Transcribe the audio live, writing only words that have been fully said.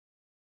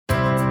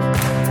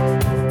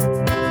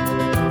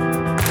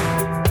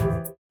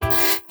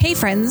Hey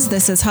friends,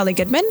 this is Holly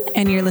Goodman,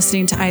 and you're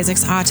listening to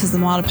Isaac's Autism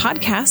Model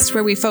podcast,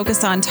 where we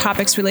focus on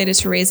topics related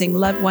to raising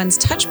loved ones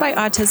touched by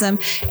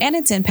autism and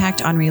its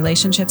impact on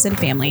relationships and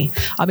family.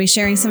 I'll be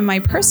sharing some of my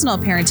personal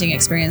parenting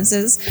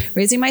experiences,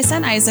 raising my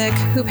son Isaac,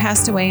 who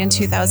passed away in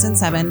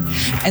 2007,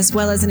 as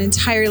well as an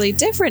entirely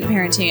different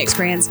parenting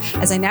experience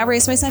as I now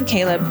raise my son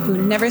Caleb, who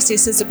never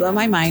ceases to blow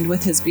my mind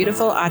with his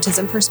beautiful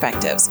autism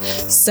perspectives.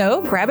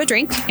 So grab a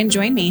drink and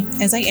join me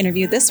as I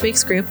interview this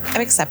week's group of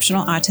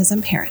exceptional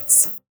autism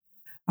parents.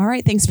 All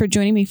right. Thanks for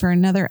joining me for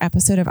another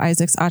episode of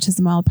Isaac's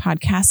Autism Model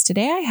podcast.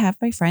 Today, I have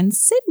my friend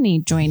Sydney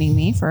joining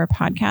me for a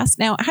podcast.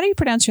 Now, how do you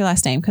pronounce your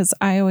last name? Because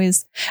I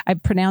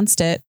pronounced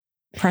it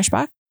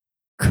Krebsbach.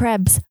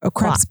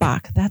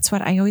 Krebsbach. That's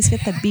what I always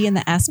get the B and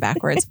the S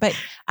backwards, but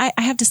I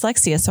have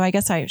dyslexia. So I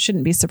guess I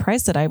shouldn't be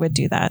surprised that I would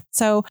do that.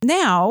 So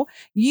now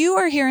you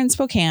are here in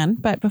Spokane,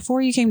 but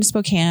before you came to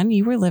Spokane,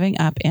 you were living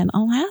up in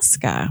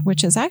Alaska,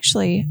 which is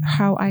actually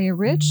how I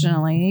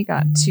originally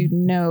got to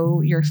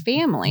know your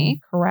family,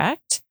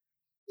 correct?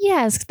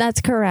 Yes,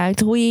 that's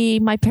correct.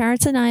 My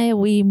parents and I,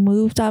 we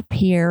moved up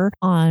here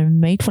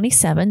on May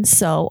 27th,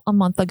 so a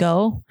month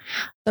ago.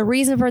 The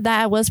reason for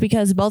that was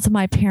because both of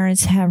my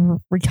parents have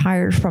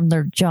retired from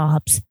their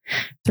jobs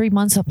 3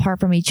 months apart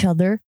from each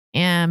other.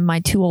 And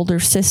my two older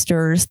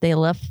sisters, they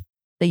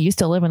used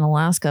to live in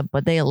Alaska,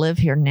 but they live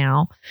here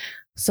now.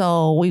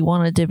 So we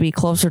wanted to be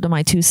closer to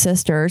my two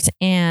sisters,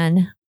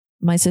 and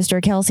my sister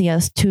Kelsey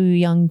has two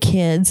young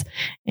kids.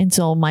 And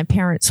so my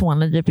parents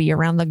wanted to be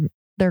around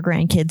their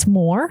grandkids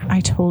more. I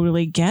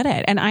totally get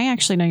it. And I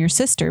actually know your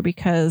sister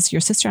because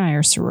your sister and I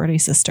are sorority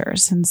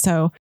sisters. And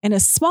so in a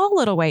small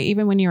little way,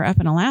 even when you were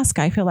up in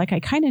Alaska, I feel like I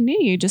kind of knew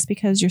you just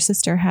because your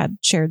sister had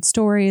shared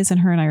stories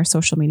and her and I are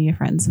social media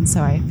friends. And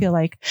so I feel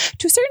like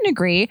to a certain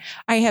degree,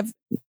 I have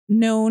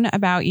known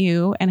about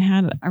you and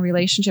had a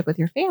relationship with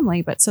your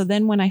family. But so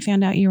then when I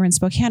found out you were in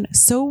Spokane,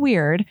 so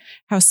weird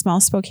how small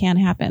Spokane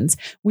happens.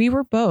 We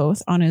were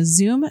both on a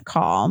Zoom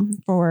call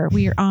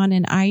we are on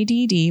an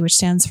IDD, which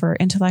stands for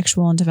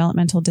Intellectual and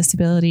Developmental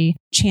Disability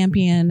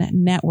Champion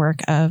Network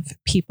of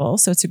people.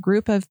 So it's a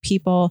group of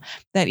people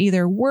that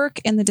either work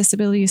in the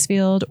disabilities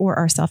field or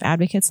are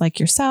self-advocates like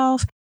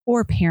yourself,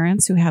 or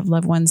parents who have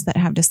loved ones that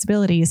have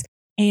disabilities.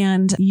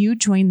 And you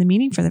joined the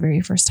meeting for the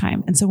very first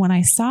time. And so when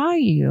I saw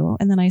you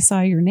and then I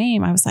saw your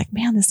name, I was like,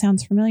 man, this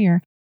sounds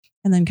familiar.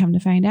 And then come to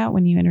find out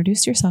when you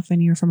introduced yourself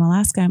and you were from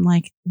Alaska, I'm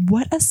like,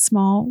 what a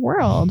small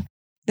world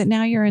that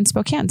now you're in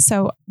Spokane.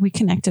 So we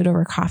connected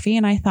over coffee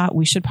and I thought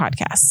we should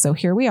podcast. So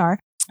here we are.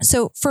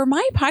 So for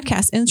my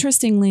podcast,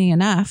 interestingly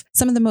enough,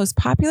 some of the most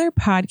popular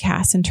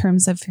podcasts in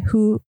terms of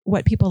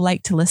what people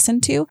like to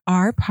listen to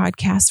are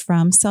podcasts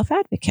from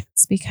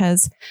self-advocates,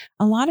 because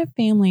a lot of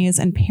families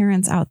and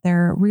parents out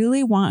there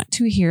really want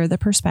to hear the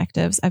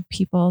perspectives of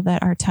people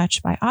that are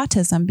touched by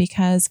autism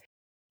because,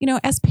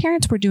 as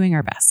parents, we're doing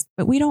our best,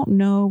 but we don't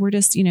know. We're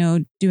just,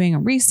 doing a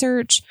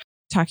research,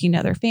 talking to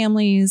other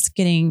families,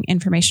 getting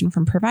information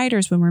from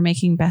providers when we're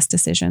making best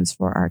decisions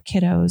for our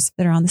kiddos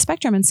that are on the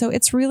spectrum. And so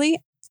it's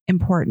really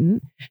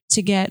important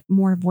to get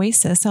more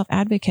voices,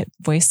 self-advocate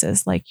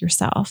voices like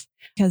yourself,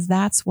 because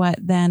that's what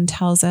then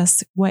tells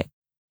us what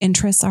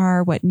interests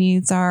are, what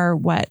needs are,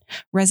 what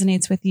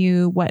resonates with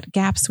you, what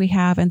gaps we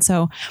have. And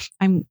so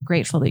I'm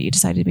grateful that you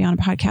decided to be on a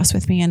podcast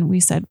with me. And we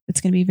said it's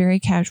going to be very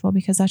casual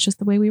because that's just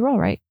the way we roll,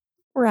 right?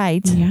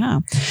 Right. Yeah.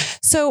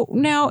 So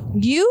now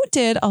you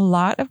did a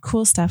lot of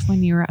cool stuff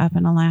when you were up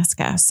in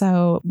Alaska.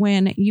 So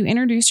when you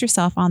introduced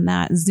yourself on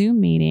that Zoom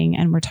meeting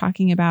and we're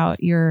talking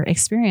about your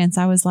experience,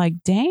 I was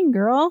like, dang,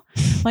 girl,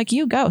 like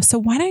you go. So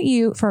why don't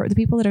you, for the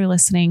people that are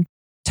listening,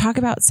 talk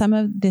about some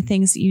of the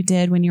things that you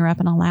did when you were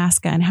up in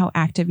Alaska and how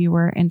active you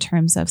were in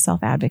terms of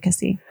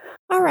self-advocacy?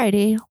 All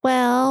righty.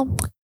 Well,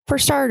 for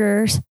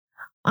starters,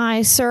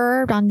 I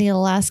served on the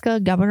Alaska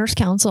Governor's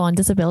Council on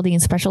Disability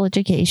and Special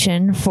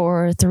Education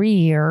for 3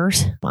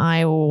 years.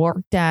 I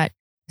worked at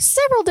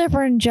several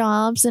different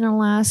jobs in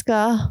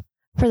Alaska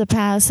for the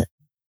past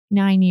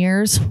 9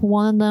 years.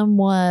 One of them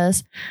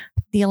was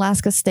the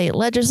Alaska State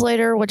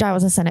Legislator, which I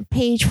was a Senate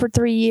page for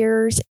 3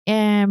 years.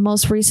 And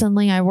most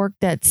recently, I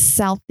worked at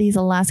Southeast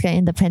Alaska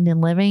Independent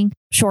Living,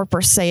 short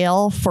for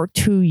SAIL, for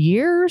 2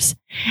 years.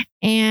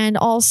 And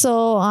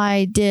also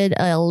I did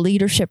a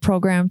leadership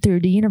program through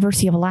the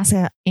University of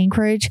Alaska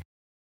Anchorage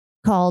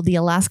called the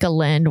Alaska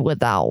Land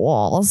Without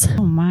Walls.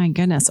 Oh my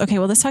goodness. Okay.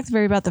 Well, let's talk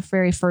about the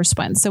very first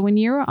one. So when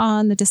you were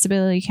on the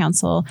Disability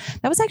Council,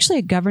 that was actually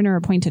a governor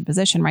appointed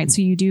position, right?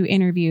 So you do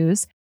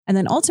interviews. And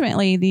then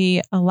ultimately,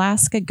 the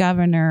Alaska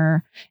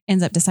governor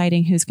ends up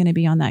deciding who's going to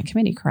be on that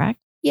committee, correct?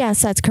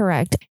 Yes, that's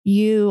correct.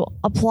 You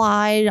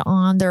applied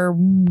on their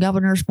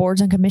governor's boards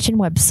and commission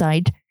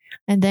website,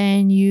 and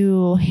then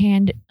you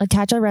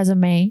attach a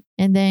resume,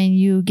 and then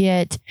you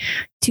get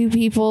two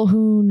people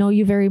who know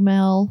you very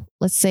well,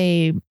 let's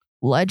say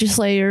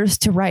legislators,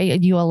 to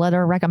write you a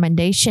letter of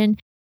recommendation.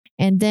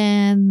 And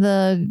then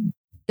the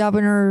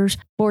governor's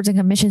boards and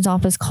commissions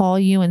office call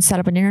you and set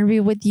up an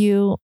interview with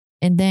you.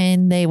 And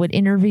then they would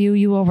interview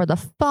you over the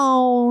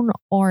phone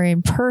or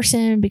in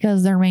person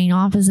because their main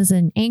office is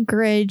in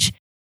Anchorage.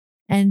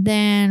 And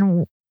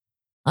then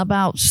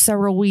about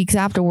several weeks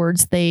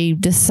afterwards, they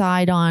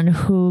decide on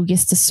who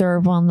gets to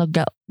serve on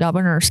the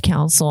governor's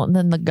council. And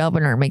then the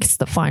governor makes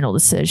the final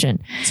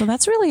decision. So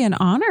that's really an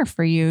honor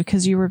for you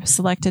because you were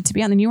selected to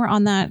be on, and you were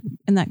on that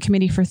in that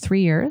committee for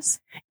 3 years.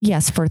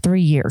 Yes, for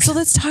 3 years. So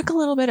let's talk a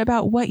little bit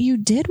about what you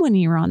did when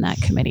you were on that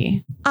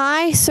committee.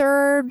 I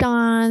served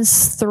on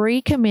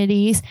 3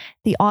 committees: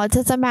 the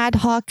Autism Ad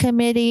Hoc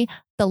Committee,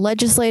 the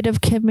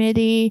Legislative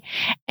Committee,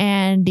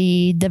 and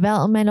the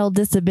Developmental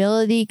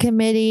Disability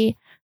Committee.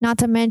 Not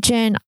to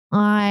mention,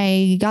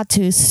 I got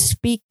to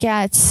speak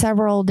at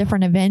several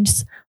different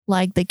events,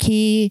 like the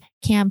Key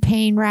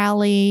campaign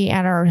rally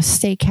at our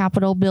state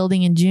capitol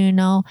building in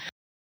Juneau,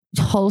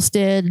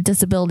 hosted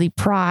Disability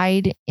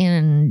Pride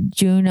in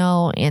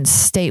Juneau and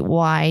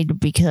statewide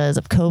because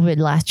of COVID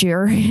last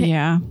year.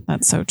 Yeah,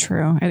 that's so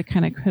true. It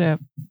kind of could have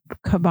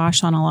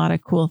kibosh on a lot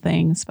of cool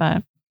things.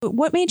 But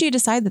what made you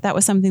decide that that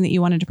was something that you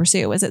wanted to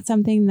pursue? Was it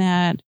something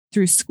that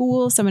through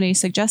school somebody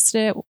suggested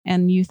it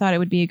and you thought it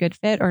would be a good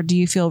fit? Or do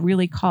you feel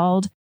really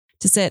called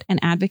to sit and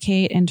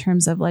advocate in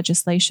terms of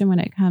legislation when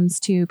it comes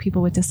to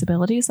people with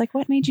disabilities? Like,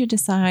 what made you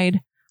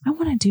decide, I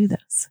want to do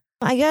this?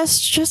 I guess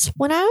just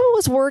when I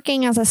was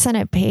working as a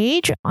Senate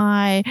page,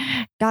 I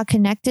got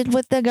connected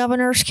with the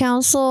Governor's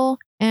Council.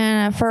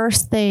 And at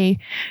first they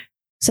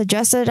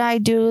suggested I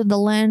do the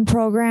LEND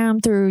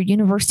program through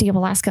University of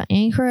Alaska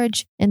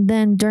Anchorage. And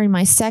then during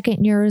my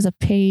second year as a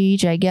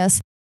page, I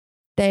guess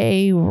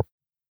they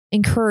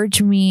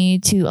encouraged me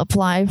to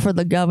apply for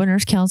the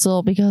Governor's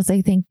Council because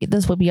they think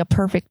this would be a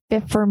perfect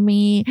fit for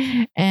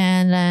me.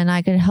 And then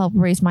I could help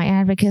raise my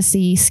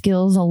advocacy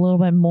skills a little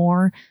bit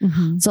more.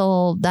 Mm-hmm.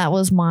 So that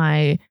was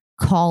my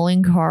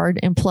calling card.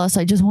 And plus,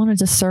 I just wanted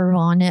to serve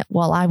on it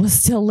while I was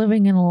still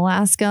living in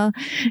Alaska.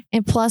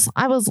 And plus,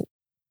 I was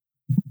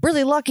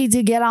really lucky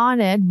to get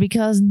on it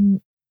because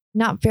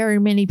not very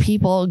many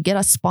people get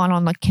a spot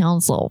on the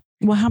council.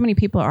 Well, how many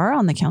people are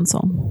on the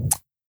council?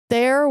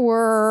 There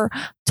were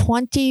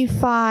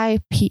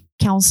 25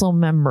 council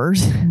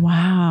members.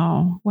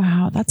 Wow.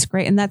 Wow. That's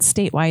great. And that's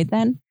statewide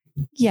then?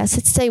 Yes,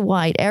 it's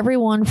statewide.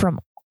 Everyone from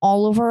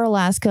all over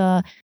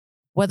Alaska,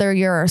 whether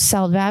you're a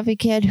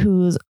self-advocate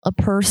who's a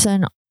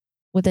person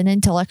with an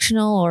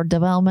intellectual or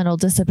developmental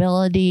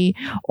disability,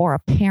 or a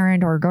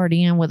parent or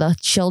guardian with a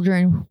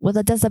children with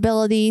a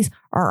disabilities,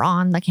 are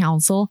on the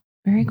council.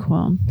 Very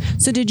cool.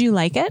 So did you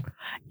like it?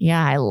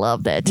 Yeah, I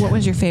loved it. What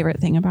was your favorite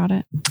thing about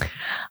it?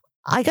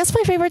 I guess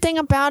my favorite thing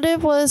about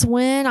it was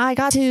when I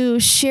got to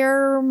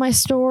share my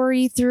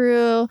story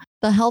through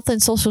the Health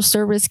and Social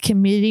Service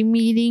Committee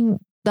meeting.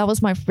 That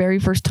was my very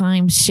first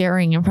time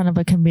sharing in front of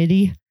a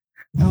committee.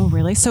 Oh,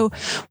 really? So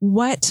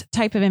what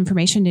type of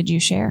information did you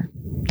share?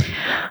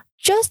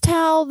 Just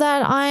how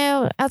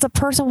that as a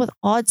person with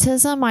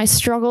autism, I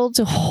struggled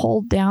to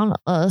hold down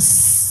a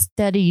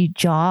steady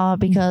job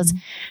because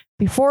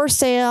before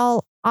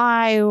SAIL,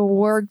 I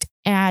worked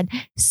at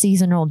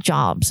seasonal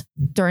jobs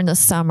during the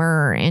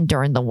summer and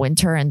during the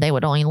winter, and they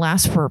would only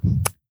last for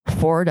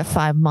 4 to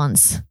 5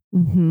 months.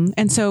 Mm-hmm.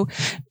 And so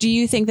do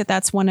you think that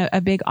that's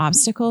a big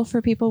obstacle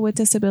for people with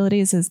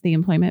disabilities is the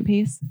employment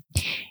piece?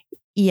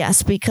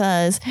 Yes,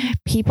 because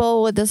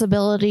people with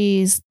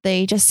disabilities,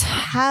 they just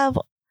have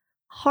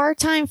hard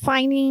time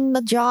finding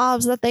the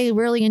jobs that they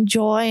really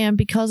enjoy, and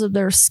because of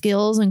their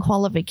skills and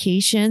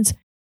qualifications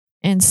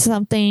and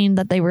something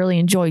that they really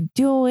enjoy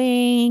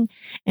doing.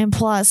 And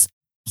plus,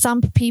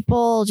 some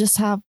people just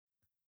have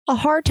a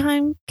hard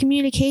time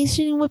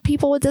communicating with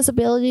people with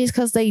disabilities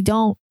because they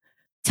don't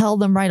tell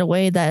them right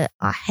away that,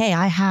 hey,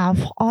 I have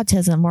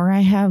autism or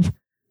I have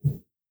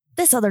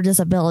this other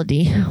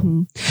disability.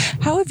 Mm-hmm.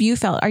 How have you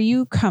felt? Are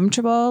you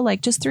comfortable,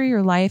 like just through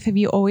your life? Have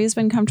you always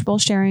been comfortable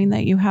sharing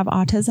that you have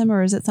autism,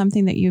 or is it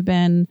something that you've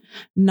been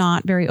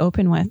not very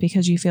open with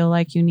because you feel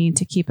like you need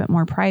to keep it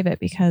more private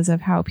because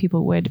of how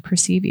people would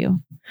perceive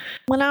you?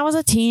 When I was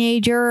a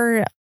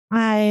teenager,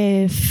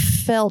 I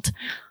felt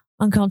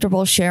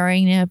uncomfortable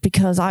sharing it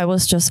because I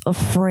was just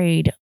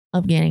afraid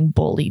of getting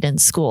bullied in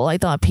school. I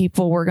thought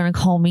people were going to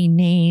call me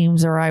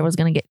names, or I was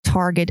going to get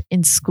targeted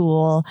in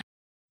school,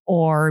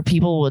 or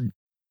people would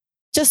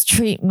just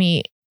treat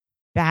me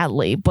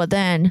badly. But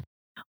then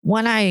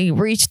when I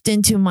reached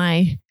into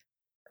my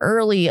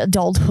early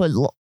adulthood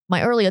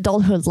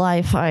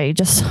life, I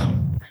just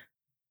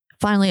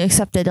finally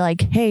accepted,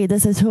 like, hey,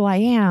 this is who I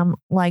am.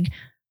 Like,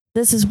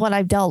 this is what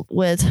I've dealt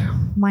with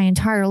my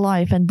entire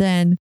life. And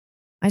then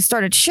I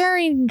started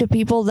sharing to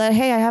people that,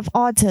 hey, I have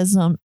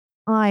autism.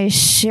 I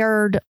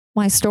shared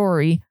my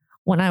story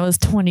when I was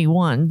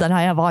 21 that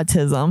I have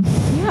autism.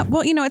 Yeah.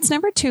 Well, it's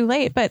never too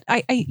late, but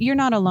you're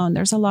not alone.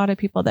 There's a lot of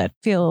people that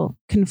feel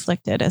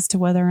conflicted as to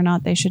whether or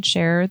not they should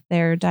share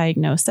their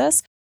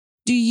diagnosis.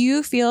 Do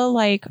you feel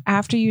like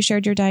after you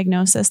shared your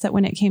diagnosis that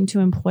when it came to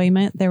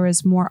employment, there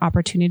was more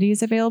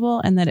opportunities available,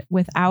 and that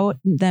without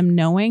them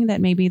knowing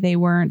that maybe they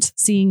weren't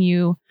seeing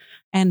you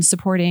and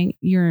supporting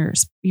your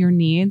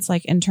needs,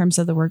 like in terms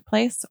of the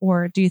workplace?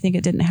 Or do you think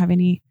it didn't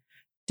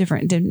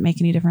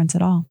make any difference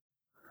at all?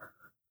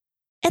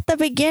 At the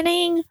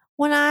beginning,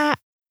 when I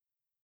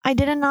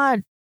did not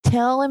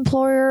tell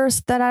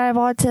employers that I have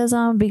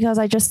autism because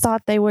I just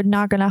thought they were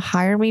not going to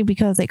hire me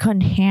because they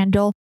couldn't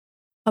handle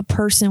a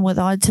person with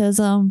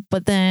autism.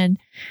 But then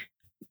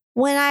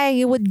when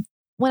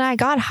I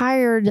got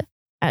hired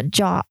at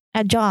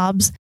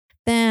jobs,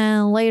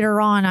 then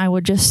later on I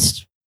would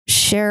just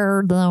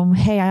share them,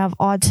 hey, I have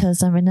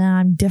autism and then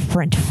I'm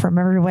different from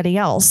everybody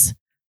else.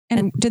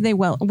 And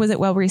was it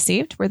well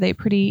received? Were they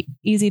pretty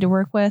easy to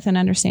work with and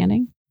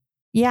understanding?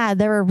 Yeah,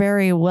 they were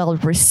very well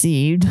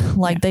received.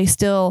 Like they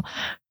still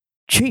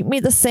treat me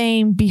the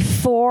same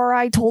before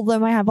I told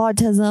them I have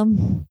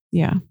autism.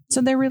 Yeah.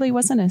 So there really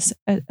wasn't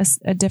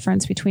a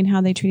difference between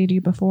how they treated you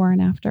before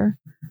and after?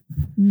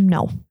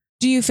 No.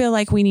 Do you feel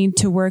like we need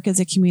to work as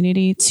a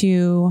community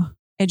to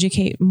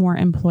educate more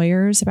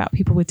employers about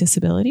people with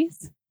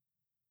disabilities?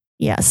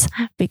 Yes,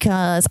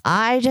 because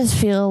I just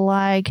feel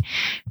like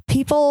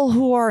people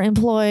who are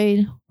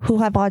employed who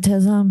have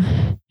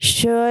autism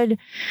should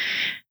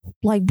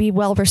be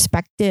well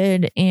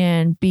respected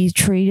and be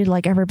treated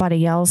like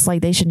everybody else.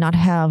 Like they should not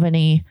have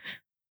any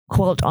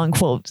quote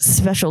unquote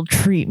special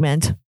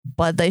treatment,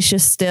 but they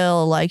should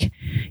still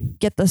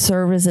get the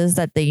services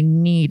that they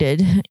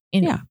needed.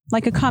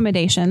 Like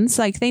accommodations.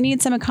 Like they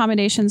need some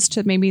accommodations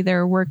to maybe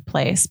their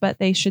workplace, but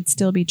they should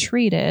still be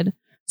treated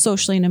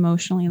socially and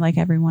emotionally like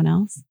everyone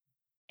else.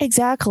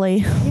 Exactly.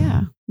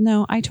 Yeah.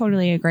 No, I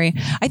totally agree.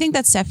 I think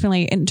that's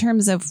definitely in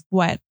terms of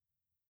what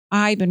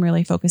I've been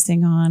really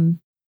focusing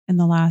on in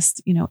the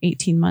last,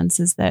 18 months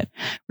is that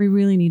we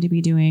really need to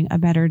be doing a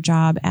better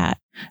job at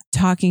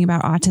talking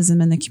about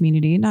autism in the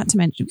community, not to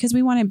mention because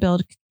we want to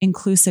build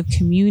inclusive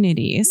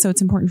communities. So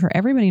it's important for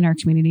everybody in our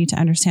community to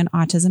understand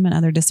autism and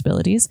other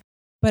disabilities,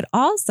 but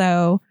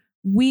also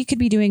we could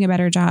be doing a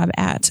better job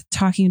at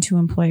talking to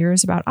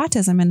employers about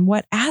autism and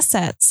what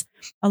assets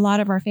a lot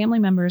of our family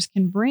members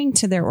can bring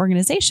to their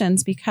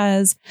organizations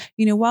because,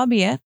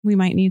 albeit we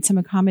might need some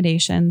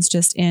accommodations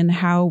just in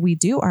how we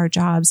do our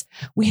jobs,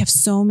 we have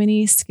so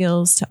many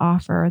skills to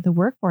offer the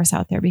workforce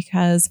out there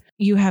because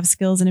you have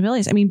skills and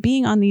abilities. I mean,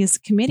 being on these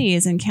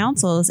committees and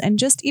councils and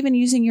just even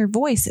using your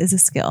voice is a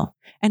skill.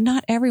 And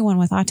not everyone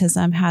with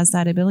autism has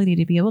that ability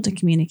to be able to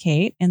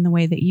communicate in the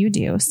way that you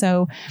do.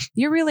 So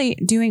you're really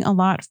doing a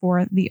lot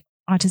for the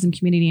autism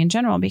community in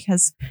general,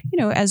 because,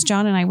 as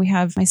John and I, we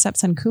have my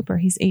stepson, Cooper,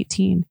 he's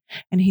 18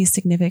 and he's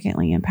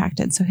significantly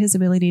impacted. So his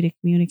ability to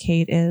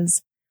communicate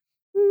is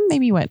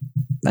maybe a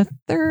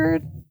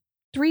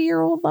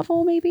 3-year-old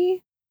level,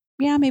 maybe.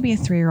 Yeah, maybe a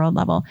 3-year-old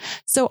level.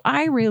 So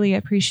I really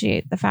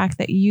appreciate the fact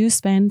that you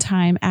spend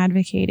time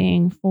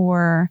advocating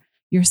for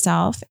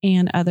yourself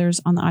and others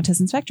on the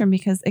autism spectrum,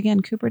 because again,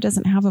 Cooper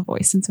doesn't have a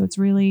voice. And so it's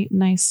really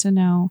nice to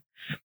know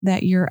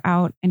that you're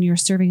out and you're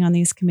serving on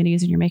these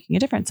committees and you're making a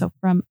difference. So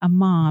from a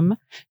mom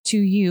to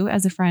you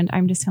as a friend,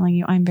 I'm just telling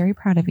you, I'm very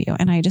proud of you.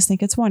 And I just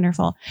think it's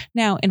wonderful.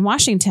 Now in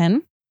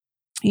Washington,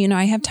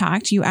 I have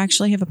talked, you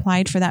actually have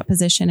applied for that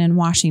position in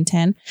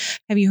Washington.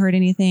 Have you heard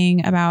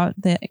anything about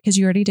because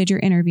you already did your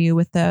interview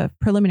with the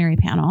preliminary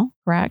panel,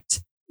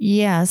 correct?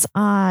 Yes,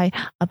 I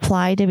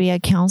applied to be a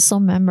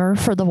council member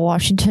for the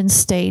Washington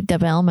State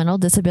Developmental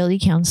Disability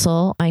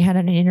Council. I had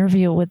an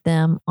interview with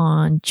them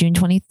on June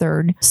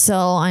 23rd. So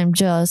I'm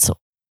just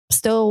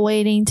still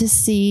waiting to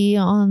see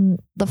on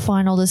the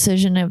final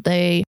decision if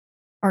they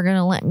are going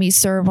to let me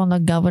serve on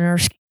the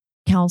governor's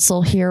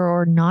council here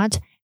or not.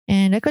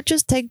 And it could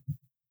just take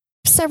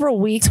several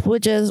weeks,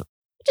 which is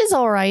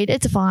all right.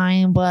 It's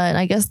fine. But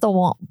I guess the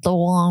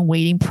long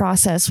waiting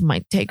process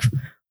might take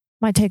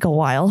a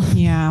while.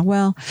 Yeah.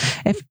 Well,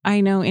 if I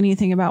know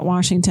anything about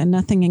Washington,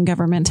 nothing in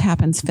government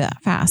happens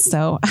fast.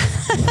 So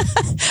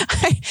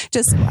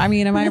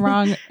am I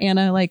wrong,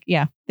 Anna?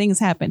 Things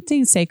happen.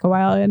 Things take a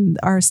while in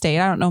our state.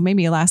 I don't know.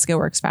 Maybe Alaska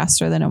works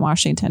faster than in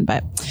Washington,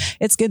 but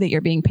it's good that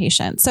you're being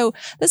patient. So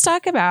let's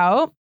talk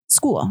about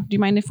school. Do you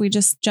mind if we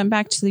just jump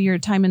back to your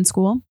time in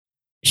school?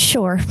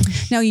 Sure.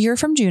 Now you're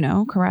from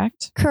Juneau,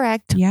 correct?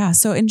 Correct. Yeah.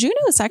 So in Juneau,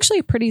 it's actually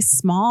a pretty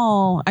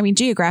small,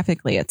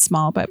 geographically it's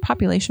small, but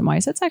population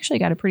wise, it's actually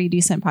got a pretty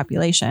decent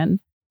population.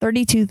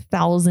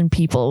 32,000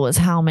 people was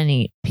how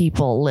many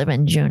people live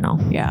in Juneau.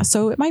 Yeah.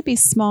 So it might be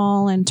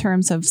small in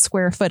terms of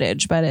square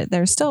footage, but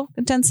there's still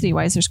density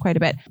wise, there's quite a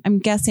bit. I'm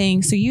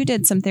guessing. So you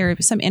did some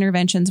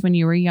interventions when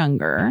you were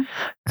younger.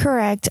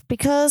 Correct.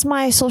 Because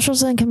my social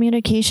and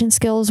communication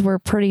skills were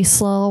pretty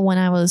slow when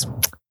I was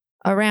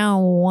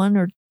around 1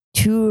 or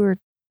 2 or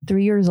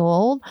 3 years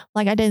old.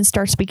 I didn't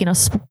start speaking a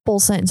full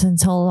sentence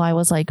until I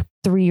was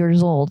 3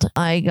 years old.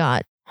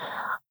 My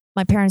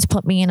parents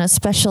put me in a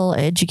special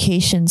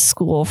education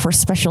school for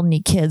special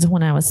need kids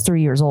when I was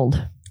 3 years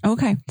old.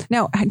 Okay.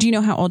 Now, do you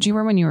know how old you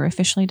were when you were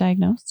officially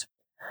diagnosed?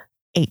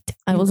 8.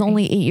 I was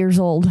only 8 years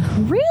old.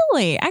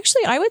 Really?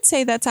 Actually, I would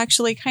say that's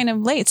actually kind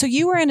of late. So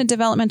you were in a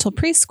developmental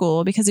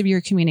preschool because of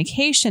your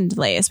communication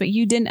delays, but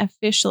you didn't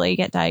officially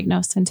get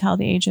diagnosed until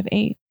the age of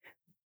 8.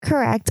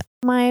 Correct.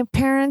 My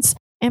parents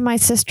and my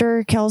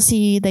sister,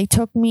 Kelsey, they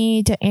took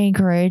me to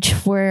Anchorage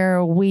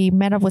where we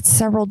met up with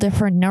several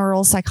different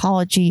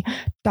neuropsychology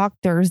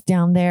doctors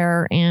down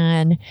there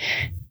and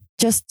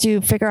just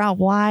to figure out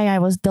why I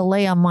was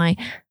delayed on my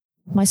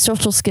my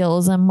social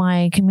skills and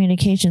my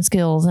communication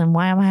skills and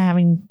why am I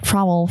having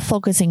trouble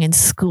focusing in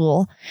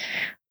school.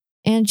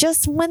 And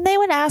just when they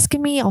would ask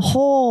me a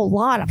whole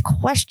lot of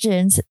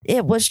questions,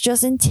 it was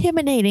just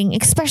intimidating,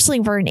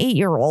 especially for an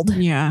 8-year-old.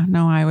 Yeah,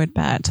 no, I would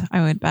bet.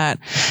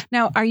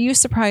 Now, are you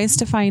surprised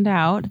to find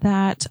out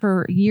that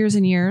for years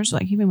and years,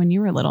 like even when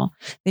you were little,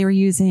 they were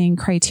using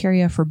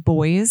criteria for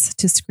boys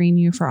to screen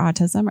you for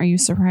autism? Are you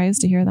surprised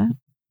to hear that?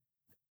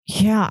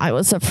 Yeah, I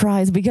was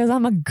surprised because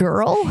I'm a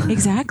girl.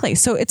 Exactly.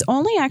 So it's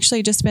only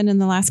actually just been in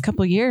the last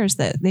couple of years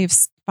that they've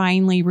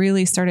finally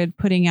really started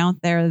putting out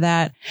there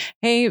that,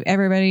 hey,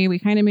 everybody, we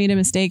kind of made a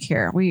mistake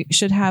here. We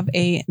should have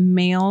a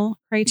male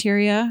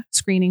criteria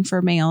screening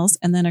for males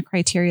and then a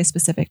criteria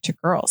specific to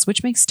girls,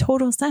 which makes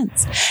total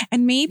sense.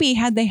 And maybe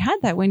had they had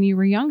that when you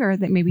were younger,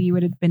 that maybe you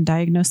would have been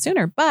diagnosed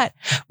sooner. But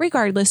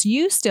regardless,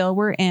 you still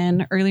were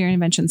in earlier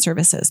intervention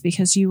services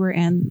because you were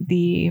in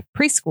the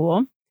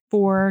preschool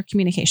for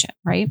communication,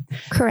 right?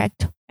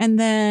 Correct. And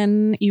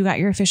then you got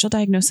your official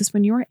diagnosis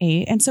when you were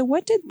 8. And so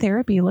what did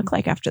therapy look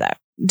like after that?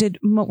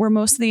 Were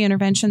most of the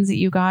interventions that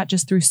you got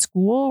just through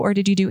school, or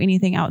did you do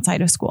anything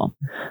outside of school?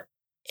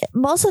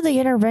 Most of the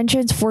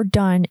interventions were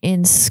done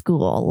in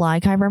school.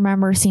 Like I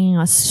remember seeing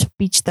a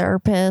speech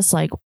therapist,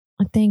 like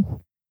I think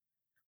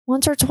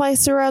once or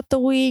twice throughout the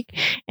week.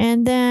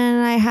 And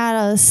then I had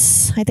I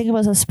think it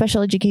was a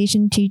special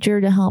education teacher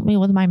to help me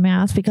with my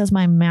math because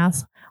my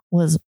math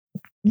was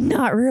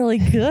not really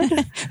good.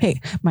 Hey,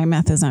 my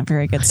math is not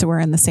very good. So we're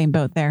in the same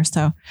boat there.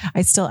 So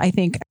I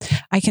think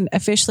I can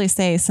officially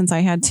say, since I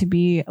had to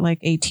be like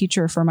a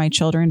teacher for my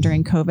children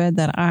during COVID,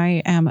 that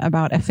I am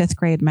about a 5th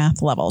grade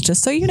math level.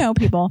 Just so you know,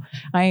 people,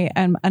 I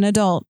am an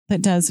adult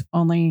that does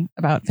only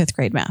about 5th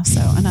grade math. So,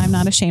 and I'm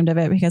not ashamed of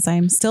it because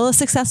I'm still a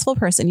successful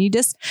person. You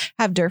just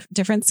have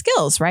different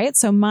skills, right?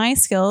 So my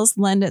skills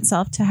lend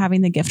itself to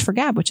having the gift for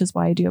gab, which is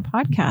why I do a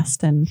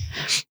podcast and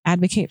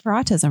advocate for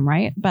autism,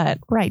 right? But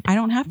right. I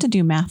don't have to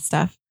do math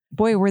stuff.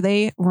 Boy, were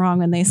they wrong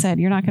when they said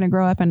you're not going to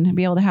grow up and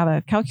be able to have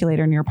a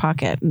calculator in your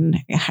pocket. And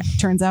it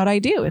turns out I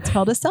do. It's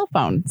called a cell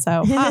phone.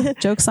 So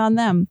joke's on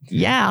them.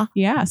 Yeah.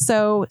 Yeah.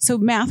 So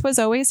math was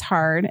always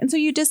hard. And so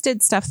you just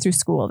did stuff through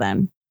school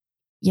then.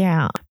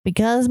 Yeah,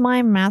 because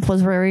my math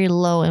was very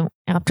low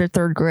after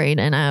 3rd grade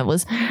and I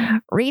was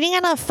reading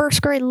at a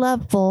 1st grade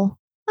level.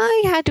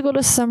 I had to go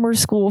to summer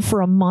school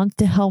for a month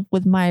to help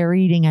with my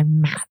reading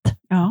and math.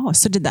 Oh,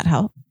 so did that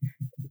help?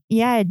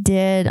 Yeah, it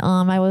did.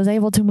 I was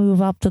able to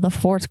move up to the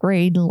 4th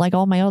grade like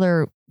all my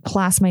other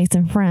classmates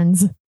and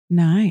friends.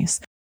 Nice.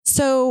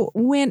 So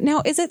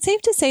now, is it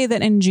safe to say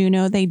that in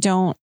Juneau, they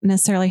don't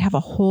necessarily have a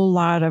whole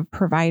lot of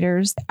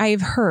providers?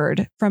 I've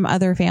heard from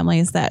other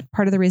families that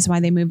part of the reason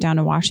why they moved down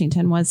to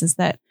Washington is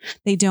that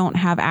they don't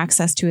have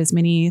access to as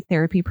many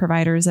therapy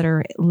providers that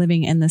are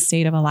living in the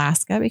state of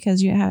Alaska,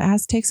 because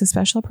it takes a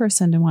special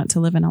person to want to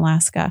live in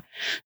Alaska.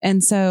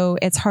 And so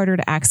it's harder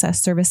to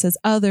access services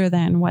other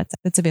than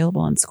that's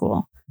available in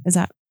school. Is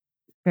that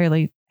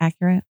fairly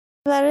accurate?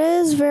 That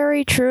is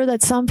very true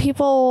that some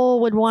people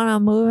would want to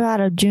move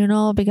out of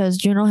Juneau because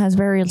Juneau has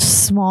very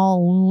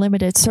small,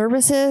 limited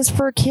services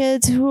for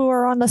kids who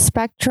are on the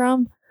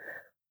spectrum.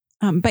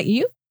 But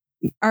you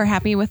are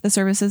happy with the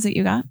services that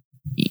you got?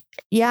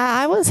 Yeah,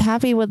 I was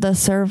happy with the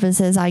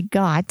services I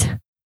got.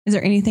 Is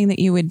there anything that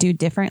you would do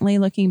differently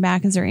looking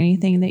back? Is there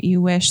anything that you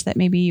wish that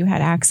maybe you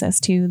had access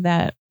to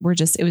that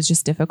it was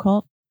just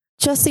difficult?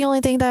 Just the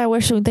only thing that I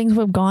wish things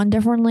would have gone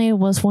differently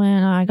was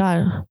when I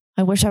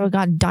wish I would have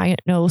got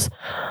diagnosed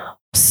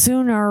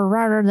sooner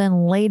rather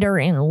than later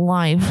in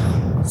life.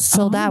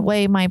 So that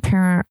way my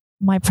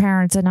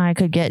parents and I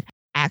could get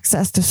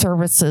access to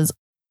services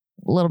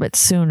a little bit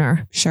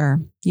sooner.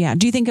 Sure. Yeah.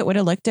 Do you think it would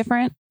have looked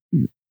different?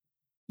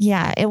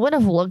 Yeah, it would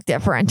have looked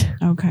different.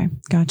 Okay.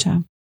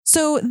 Gotcha.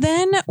 So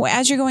then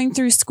as you're going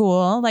through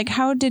school, like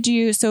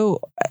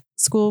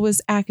school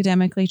was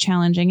academically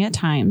challenging at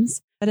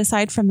times, but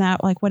aside from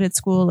that, like what did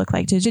school look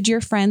like? Did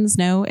your friends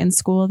know in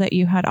school that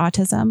you had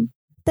autism?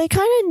 They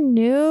kind of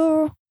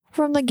knew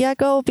from the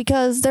get-go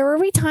because there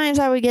would be times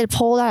I would get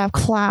pulled out of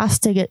class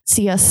to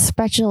see a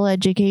special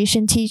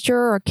education teacher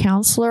or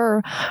counselor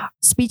or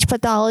speech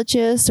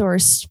pathologist or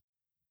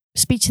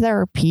speech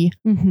therapy.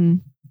 Mm-hmm.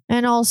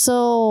 And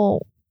also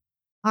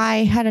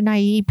I had an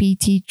IEP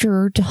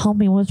teacher to help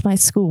me with my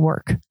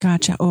schoolwork.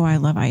 Gotcha. Oh, I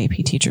love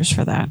IEP teachers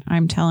for that.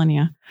 I'm telling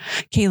you.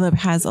 Caleb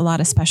has a lot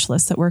of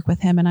specialists that work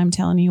with him. And I'm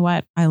telling you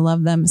what, I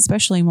love them,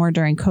 especially more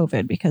during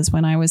COVID, because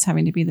when I was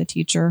having to be the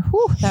teacher,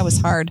 that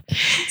was hard.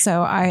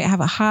 So I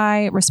have a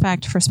high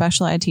respect for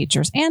special ed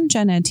teachers and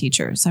gen ed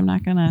teachers. I'm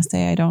not going to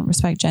say I don't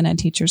respect gen ed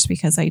teachers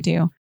because I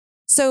do.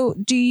 So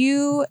do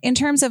you, in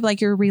terms of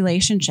like your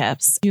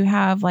relationships, do you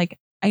have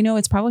I know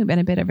it's probably been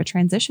a bit of a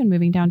transition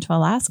moving down to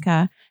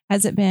Alaska.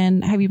 Have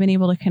you been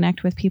able to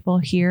connect with people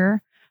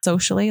here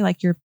socially,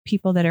 like your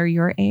people that are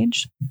your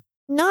age?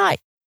 Not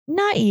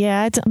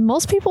yet.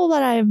 Most people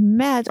that I've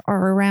met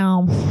are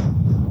around,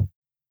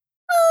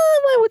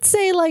 I would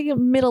say like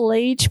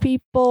middle-aged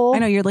people. I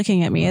know you're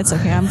looking at me. It's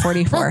okay. I'm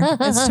 44.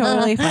 It's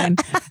totally fine.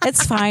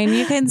 It's fine.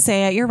 You can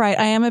say it. You're right.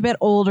 I am a bit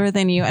older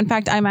than you. In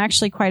fact, I'm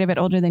actually quite a bit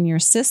older than your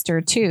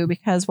sister too,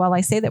 because while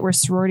I say that we're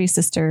sorority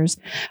sisters,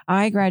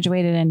 I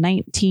graduated in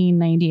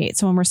 1998.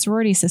 So when we're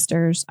sorority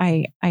sisters,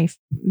 I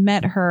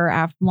met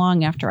her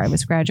long after I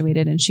was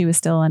graduated, and she was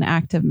still an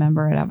active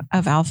member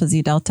of Alpha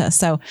Zeta Delta.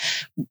 So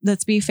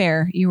let's be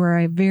fair. You were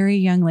a very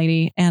young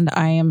lady, and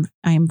I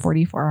am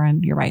 44,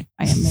 and you're right.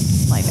 I am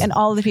midlife. And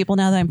all of the people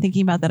now that I'm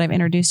thinking about that I've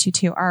introduced you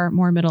to are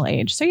more middle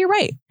aged. So you're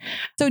right.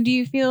 So do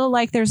you feel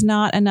like there's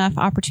not enough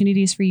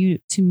opportunities for you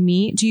to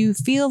meet? Do you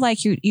feel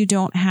like you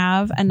don't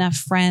have enough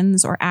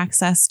friends or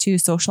access to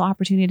social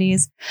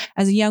opportunities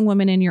as a young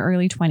woman in your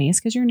early 20s?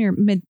 Because are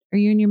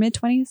you in your mid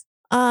 20s?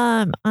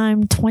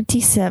 I'm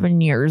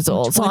 27 years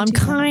old. So I'm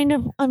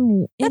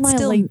in my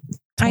late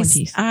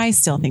 20s. I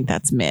still think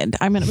that's mid.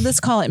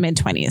 Let's call it mid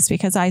 20s,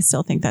 because I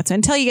still think that's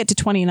until you get to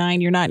 29,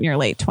 you're not in your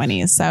late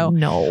 20s. So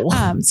no.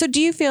 So do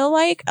you feel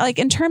like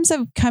in terms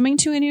of coming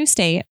to a new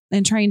state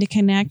and trying to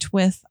connect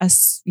with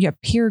your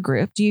peer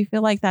group, do you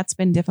feel like that's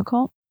been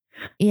difficult?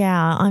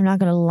 Yeah, I'm not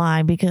going to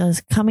lie,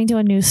 because coming to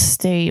a new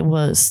state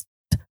was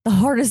the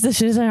hardest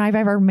decision I've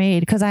ever made,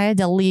 because I had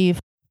to leave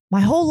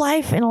my whole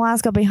life in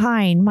Alaska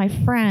behind, my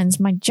friends,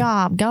 my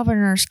job,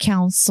 governor's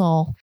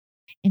council,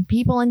 and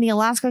people in the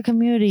Alaska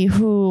community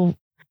who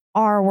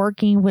are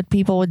working with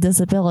people with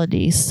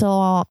disabilities.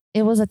 So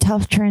it was a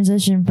tough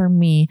transition for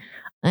me.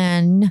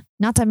 And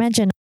not to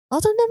mention,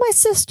 other than my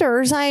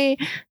sisters, I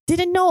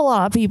didn't know a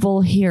lot of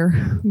people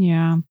here.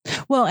 Yeah.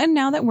 Well, and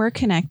now that we're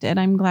connected,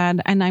 I'm glad.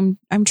 And I'm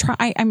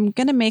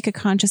going to make a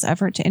conscious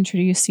effort to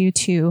introduce you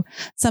to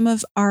some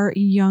of our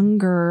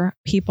younger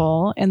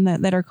people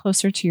that are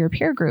closer to your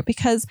peer group,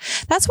 because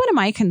that's one of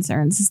my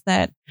concerns is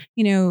that,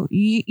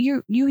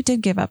 you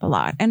did give up a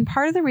lot. And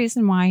part of the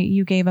reason why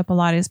you gave up a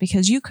lot is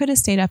because you could have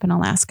stayed up in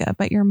Alaska,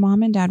 but your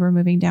mom and dad were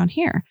moving down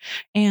here,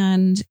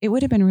 and it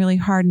would have been really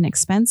hard and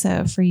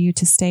expensive for you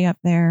to stay up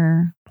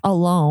there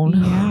alone.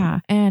 Yeah.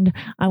 And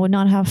I would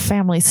not have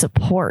family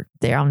support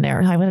down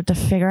there. I would have to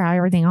figure out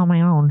everything on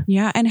my own.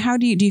 Yeah. And how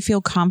do you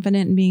feel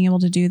confident in being able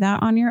to do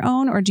that on your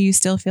own? Or do you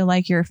still feel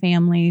like your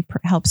family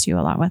helps you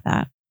a lot with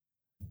that?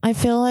 I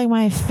feel like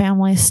my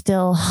family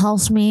still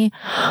helps me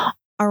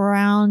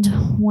around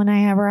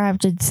whenever I have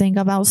to think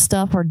about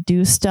stuff or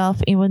do stuff,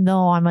 even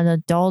though I'm an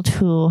adult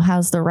who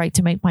has the right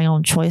to make my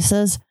own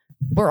choices.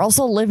 We're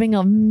also living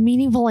a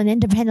meaningful and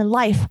independent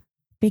life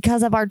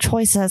because of our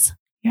choices.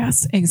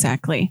 Yes,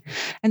 exactly.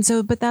 And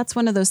so, but that's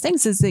one of those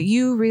things is that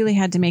you really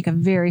had to make a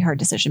very hard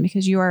decision,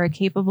 because you are a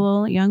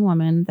capable young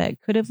woman that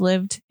could have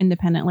lived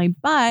independently,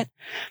 but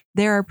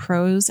there are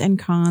pros and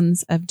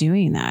cons of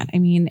doing that. I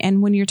mean,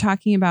 and when you're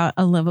talking about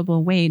a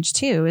livable wage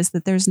too, is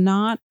that there's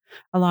not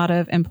a lot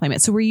of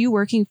employment. So were you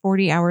working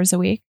 40 hours a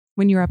week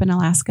when you were up in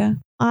Alaska?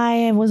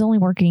 I was only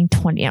working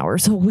 20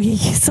 hours a week.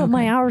 So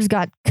my hours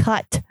got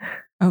cut.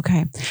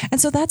 Okay.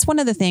 And so that's one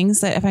of the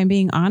things that, if I'm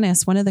being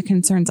honest, one of the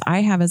concerns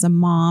I have as a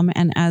mom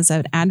and as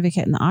an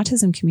advocate in the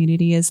autism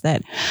community is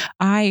that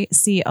I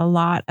see a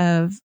lot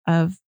of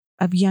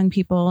young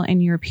people in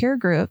your peer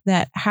group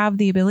that have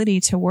the ability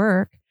to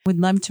work, would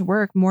love to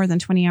work more than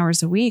 20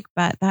 hours a week,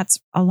 but that's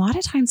a lot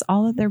of times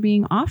all that they're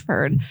being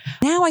offered.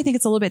 Now I think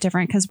it's a little bit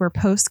different because we're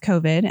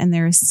post-COVID and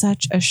there is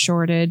such a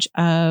shortage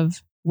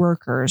of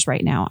workers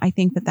right now. I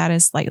think that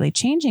is slightly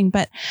changing.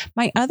 But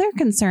my other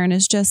concern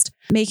is just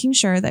making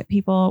sure that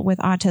people with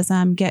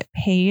autism get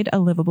paid a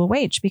livable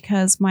wage,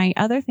 because my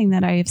other thing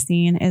that I have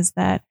seen is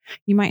that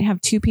you might have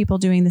two people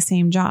doing the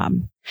same job,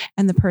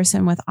 and the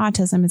person with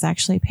autism is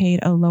actually paid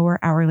a lower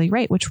hourly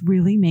rate, which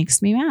really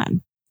makes me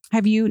mad.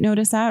 Have you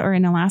noticed that? Or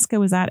in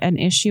Alaska, was that an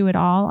issue at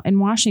all? In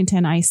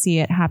Washington, I see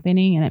it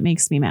happening and it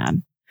makes me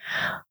mad.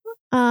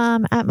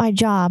 At my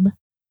job,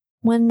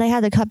 when they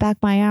had to cut back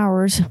my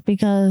hours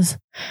because,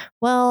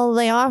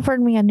 they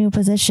offered me a new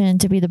position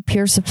to be the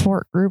peer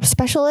support group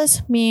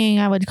specialist, meaning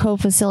I would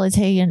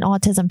co-facilitate an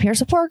autism peer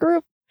support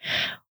group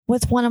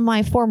with one of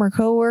my former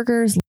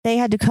coworkers. They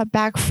had to cut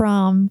back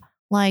from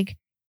like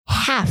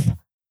half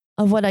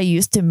of what I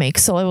used to make.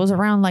 So it was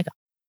around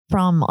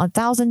from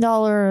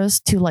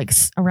 $1,000 to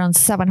around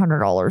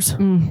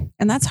 $700.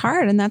 And that's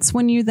hard. And that's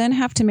when you then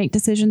have to make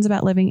decisions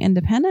about living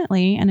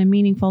independently and a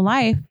meaningful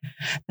life.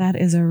 That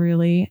is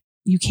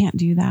you can't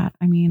do that.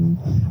 I mean,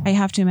 I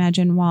have to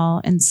imagine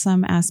while in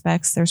some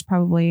aspects,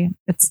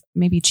 it's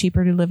maybe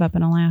cheaper to live up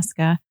in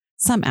Alaska,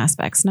 some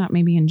aspects, not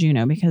maybe in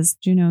Juneau, because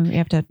Juneau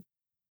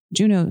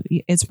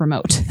is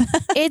remote.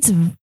 It's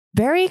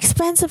very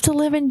expensive to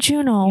live in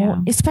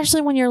Juneau,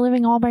 especially when you're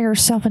living all by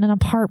yourself in an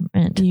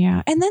apartment.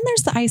 Yeah. And then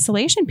there's the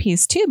isolation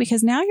piece too,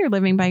 because now you're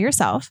living by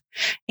yourself.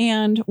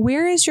 And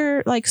where is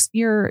your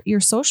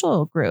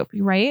social group,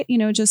 right?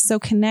 Just so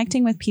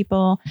connecting with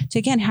people to,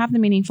 again, have the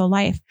meaningful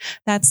life.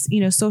 That's,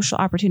 social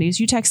opportunities.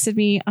 You texted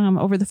me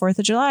over the 4th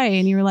of July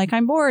and you were like,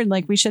 I'm bored.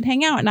 We should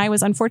hang out. And I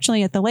was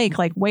unfortunately at the lake,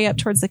 way up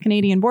towards the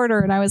Canadian border.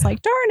 And I was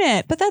like, darn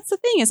it. But that's the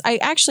thing is I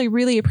actually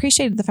really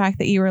appreciated the fact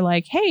that you were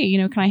like, hey,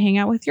 can I hang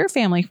out with your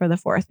family for the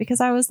 4th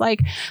because I was like,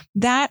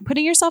 that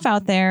putting yourself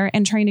out there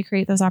and trying to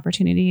create those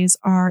opportunities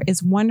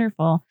is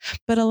wonderful.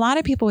 But a lot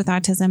of people with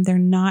autism, they're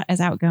not as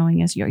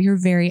outgoing as you. You're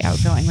very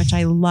outgoing, which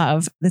I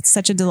love. That's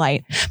such a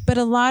delight. But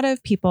a lot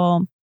of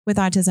people with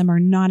autism are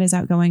not as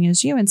outgoing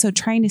as you. And so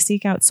trying to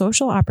seek out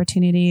social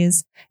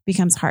opportunities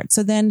becomes hard.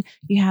 So then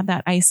you have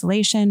that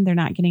isolation. They're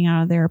not getting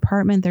out of their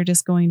apartment. They're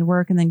just going to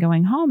work and then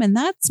going home. And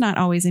that's not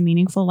always a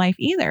meaningful life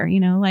either.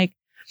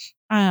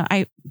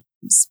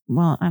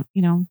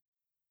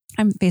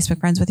 I'm Facebook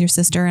friends with your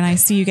sister and I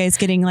see you guys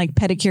getting like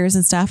pedicures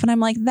and stuff. And I'm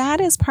like, that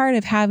is part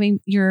of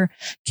having your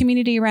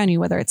community around you,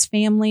 whether it's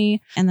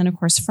family and then of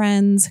course,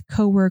 friends,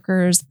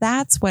 coworkers.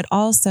 That's what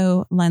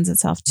also lends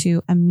itself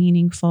to a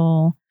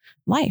meaningful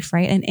life,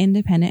 right? An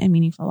independent and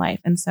meaningful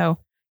life. And so,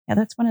 yeah,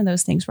 that's one of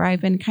those things where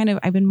I've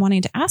been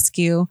wanting to ask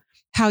you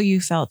how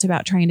you felt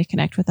about trying to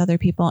connect with other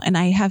people. And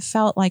I have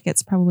felt like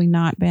it's probably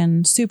not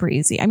been super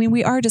easy. I mean,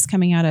 we are just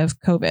coming out of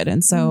COVID.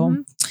 And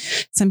so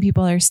some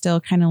people are still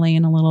kind of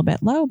laying a little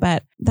bit low,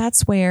 but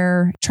that's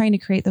where trying to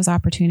create those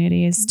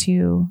opportunities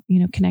to,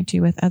 connect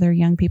you with other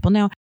young people.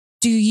 Now,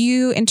 do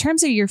you, in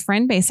terms of your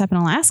friend base up in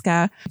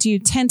Alaska, do you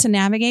tend to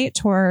navigate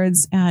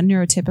towards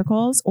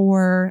neurotypicals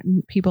or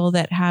people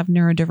that have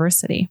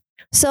neurodiversity?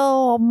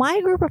 So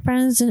my group of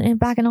friends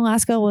back in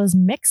Alaska was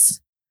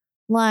mixed.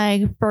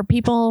 Like for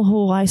people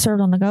who I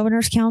served on the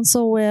governor's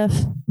council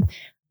with,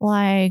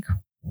 like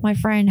my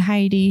friend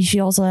Heidi, she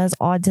also has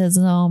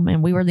autism,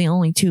 and we were the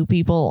only 2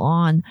 people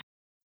on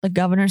the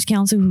governor's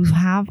council who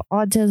have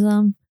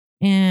autism.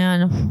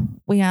 And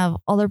we have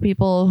other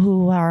people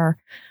who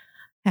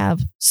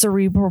have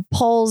cerebral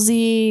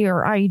palsy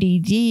or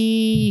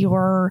IDD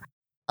or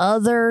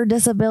other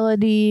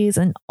disabilities,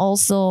 and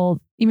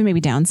also even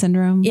maybe Down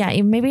syndrome. Yeah,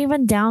 maybe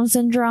even Down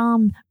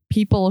syndrome,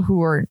 people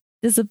who are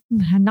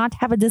not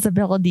have a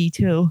disability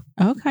too.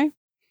 Okay.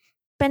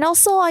 And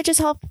also I just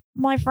help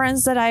my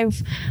friends that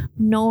I've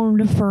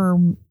known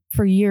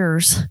for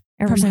years.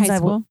 Ever since high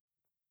school?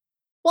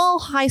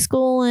 High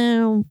school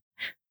and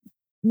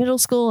middle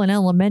school and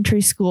elementary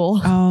school.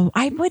 Oh,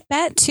 I would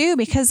bet too,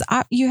 because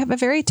you have a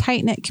very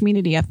tight knit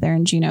community up there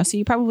in Juneau. So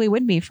you probably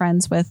would be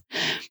friends with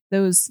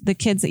the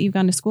kids that you've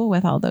gone to school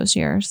with all those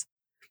years.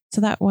 So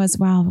that was,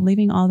 wow,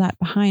 leaving all that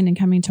behind and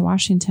coming to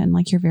Washington.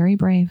 Like, you're very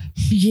brave.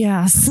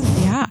 Yes.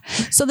 Yeah.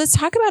 So let's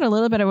talk about a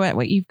little bit of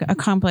what you've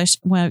accomplished.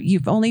 Well,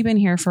 you've only been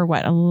here for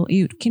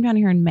you came down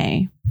here in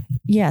May.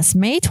 Yes.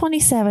 May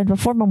 27th,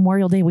 before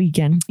Memorial Day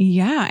weekend.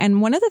 Yeah.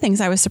 And one of the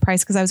things I was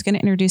surprised, because I was going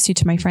to introduce you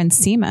to my friend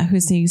Seema,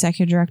 who's the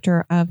executive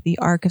director of the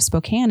ARC of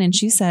Spokane. And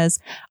she says,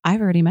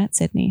 I've already met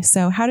Sydney.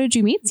 So how did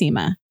you meet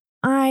Seema?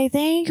 I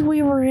think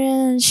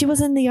she was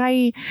in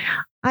the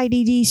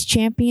IDD's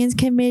Champions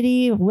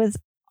Committee with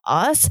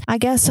us. I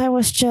guess I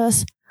was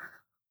just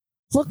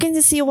looking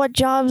to see what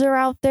jobs are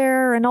out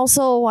there, and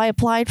also I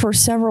applied for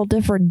several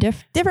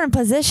different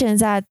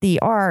positions at the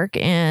ARC,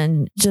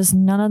 and just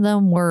none of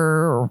them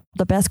were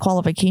the best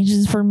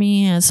qualifications for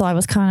me. And so I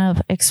was kind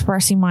of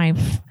expressing my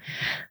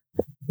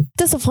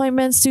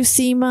disappointments to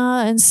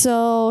Seema, and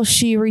so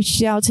she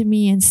reached out to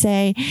me and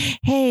say,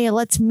 hey,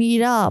 let's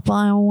meet up.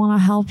 I want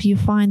to help you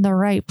find the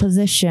right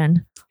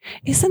position.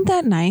 Isn't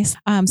that nice?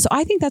 So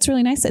I think that's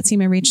really nice that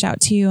Seema reached out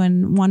to you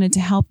and wanted to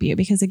help you,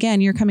 because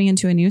again, you're coming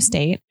into a new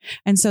state.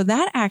 And so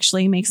that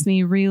actually makes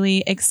me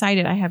really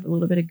excited. I have a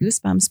little bit of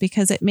goosebumps,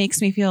 because it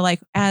makes me feel like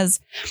as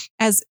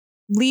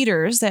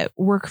leaders that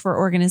work for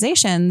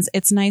organizations,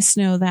 it's nice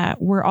to know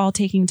that we're all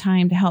taking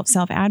time to help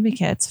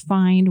self-advocates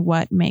find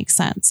what makes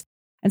sense.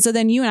 And so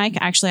then you and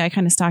I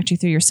kind of stalked you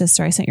through your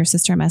sister. I sent your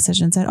sister a message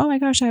and said, oh my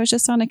gosh, I was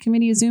just on a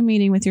committee Zoom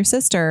meeting with your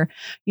sister.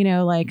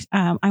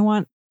 I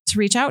want to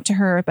reach out to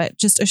her, but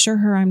just assure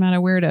her I'm not a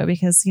weirdo,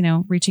 because,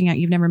 reaching out,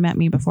 you've never met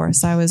me before.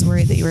 So I was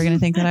worried that you were going to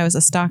think that I was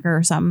a stalker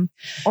or something.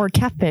 Or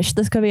catfish.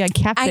 This could be a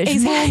catfish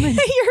moment.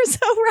 You're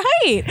so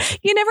right.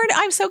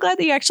 I'm so glad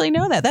that you actually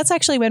know that. That's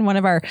actually been one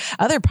of our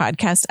other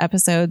podcast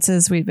episodes,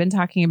 is we've been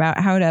talking about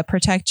how to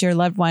protect your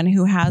loved one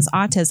who has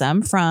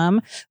autism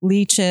from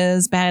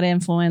leeches, bad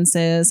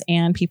influences,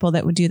 and people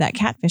that would do that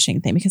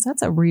catfishing thing, because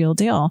that's a real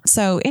deal.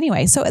 So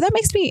anyway, so that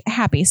makes me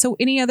happy. So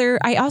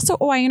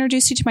I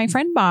introduced you to my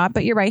friend Bob,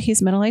 but you're right. He's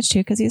middle-aged too,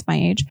 because he's my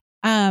age,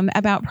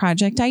 about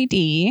Project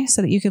ID,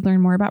 so that you could learn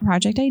more about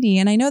Project ID.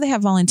 And I know they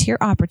have volunteer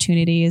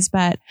opportunities,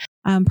 but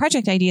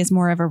Project ID is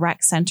more of a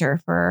rec center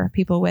for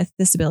people with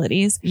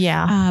disabilities.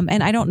 Yeah.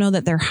 And I don't know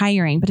that they're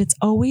hiring, but it's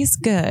always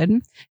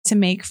good to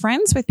make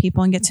friends with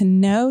people and get to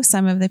know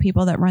some of the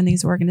people that run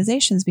these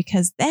organizations,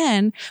 because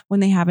then when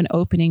they have an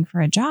opening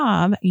for a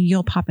job,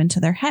 you'll pop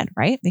into their head,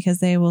 right? Because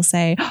they will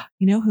say,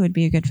 who would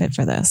be a good fit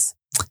for this?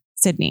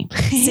 Sydney.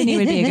 Sydney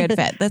would be a good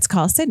fit. Let's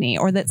call Sydney,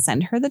 or let's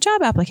send her the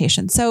job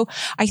application. So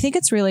I think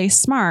it's really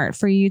smart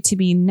for you to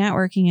be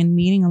networking and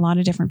meeting a lot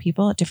of different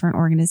people at different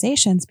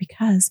organizations,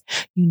 because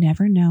you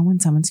never know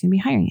when someone's going to be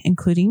hiring,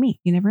 including me.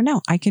 You never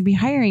know. I could be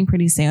hiring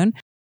pretty soon.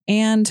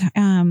 And,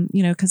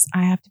 because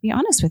I have to be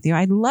honest with you,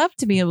 I'd love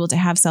to be able to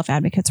have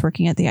self-advocates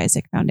working at the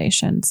Isaac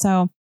Foundation.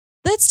 So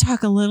let's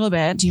talk a little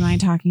bit. Do you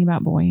mind talking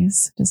about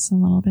boys just a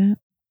little bit?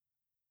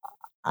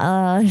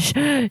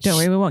 Don't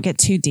worry, we won't get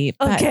too deep.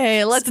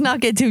 Okay, let's not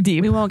get too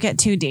deep. We won't get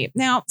too deep.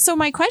 Now, so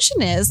my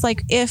question is,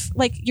 like, if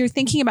like you're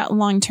thinking about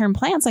long-term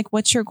plans, like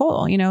what's your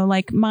goal? You know,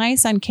 like my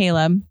son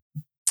Caleb,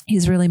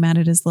 he's really mad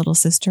at his little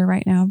sister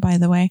right now, by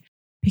the way,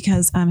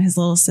 because his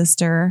little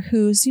sister,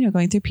 who's, you know,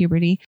 going through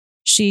puberty,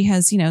 she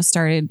has, you know,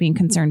 started being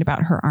concerned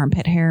about her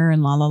armpit hair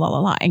and la la la la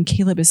la. And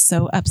Caleb is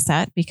so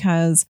upset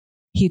because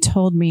he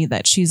told me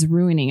that she's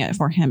ruining it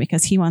for him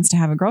because he wants to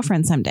have a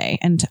girlfriend someday.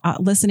 And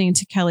listening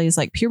to Kelly's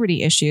like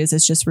puberty issues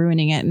is just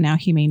ruining it. And now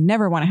he may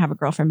never want to have a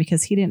girlfriend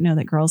because he didn't know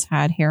that girls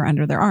had hair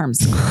under their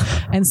arms.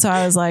 And so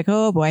I was like,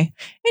 oh boy.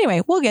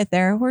 Anyway, we'll get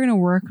there. We're going to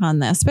work on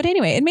this. But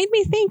anyway, it made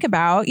me think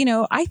about, you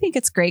know, I think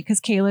it's great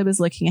because Caleb is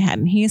looking ahead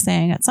and he's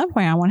saying at some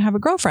point, I want to have a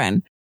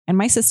girlfriend. And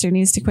my sister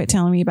needs to quit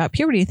telling me about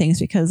puberty things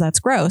because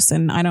that's gross.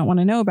 And I don't want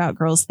to know about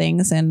girls'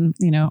 things and,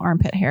 you know,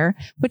 armpit hair,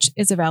 which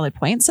is a valid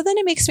point. So then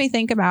it makes me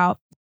think about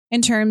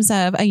in terms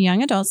of a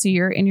young adult. So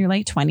you're in your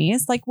late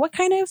 20s, like what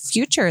kind of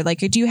future, like,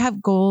 do you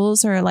have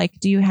goals or like,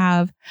 do you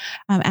have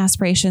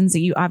aspirations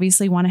that you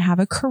obviously want to have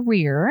a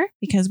career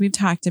because we've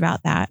talked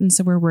about that. And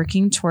so we're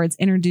working towards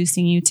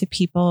introducing you to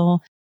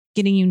people,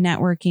 getting you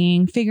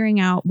networking, figuring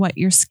out what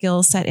your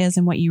skill set is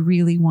and what you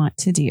really want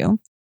to do.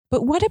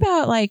 But what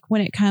about like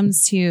when it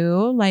comes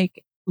to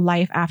like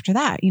life after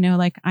that? You know,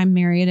 like I'm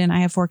married and I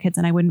have 4 kids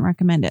and I wouldn't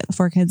recommend it.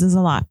 4 kids is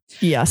a lot.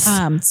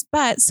 Yes.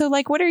 But so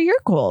like, what are your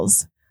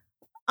goals?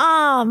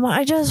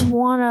 I just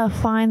want to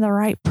find the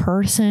right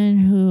person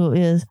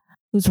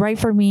who's right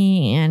for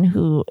me and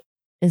who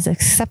is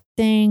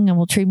accepting and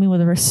will treat me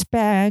with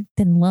respect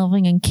and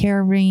loving and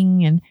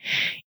caring. And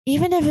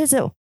even if it's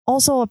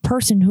also a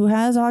person who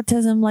has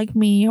autism like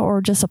me or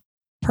just a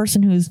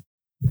person who's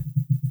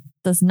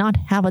does not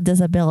have a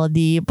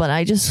disability, but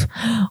I just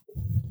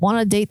want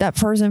to date that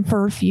person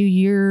for a few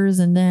years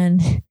and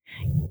then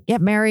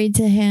get married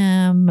to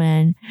him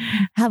and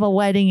have a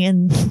wedding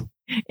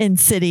in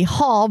City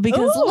Hall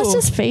because let's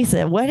just face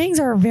it, weddings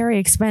are very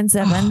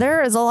expensive and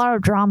there is a lot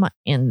of drama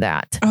in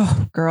that.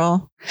 Oh,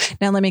 girl.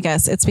 Now let me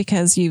guess. It's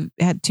because you've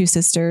had 2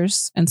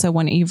 sisters. And so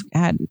when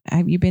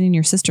have you been in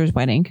your sister's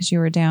wedding? Because you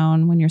were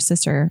down when your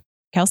sister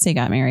Kelsey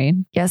got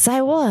married. Yes,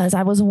 I was.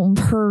 I was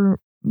her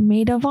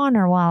maid of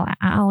honor while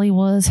Allie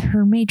was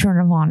her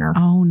matron of honor.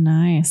 Oh,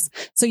 nice.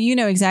 So you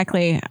know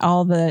exactly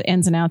all the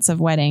ins and outs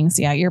of weddings.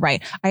 Yeah, you're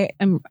right.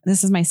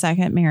 This is my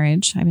second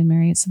marriage. I've been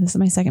married. So this is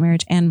my second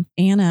marriage. And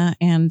Anna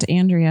and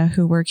Andrea,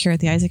 who work here at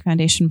the Isaac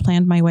Foundation,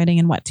 planned my wedding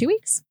in what, 2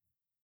 weeks?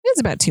 It was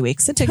about 2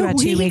 weeks. It took about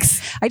 2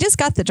 weeks. I just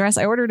got the dress.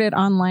 I ordered it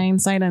online,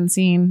 sight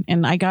unseen,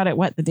 and I got it,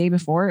 the day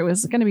before? It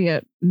was going to be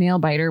a nail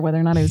biter, whether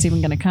or not it was even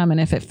going to come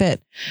and if it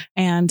fit.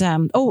 And,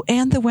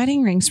 and the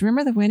wedding rings.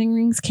 Remember the wedding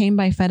rings came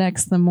by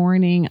FedEx the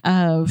morning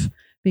of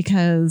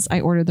because I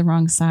ordered the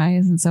wrong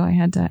size. And so I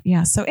had to,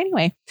 yeah. So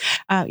anyway,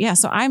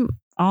 so I'm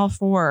all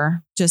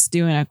for just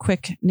doing a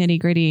quick nitty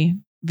gritty,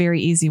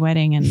 very easy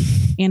wedding. And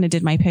Anna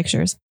did my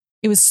pictures.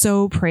 It was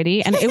so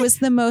pretty. And it was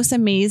the most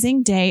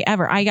amazing day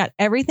ever. I got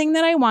everything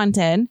that I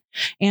wanted.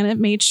 And it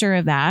made sure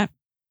of that.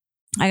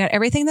 I got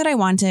everything that I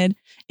wanted.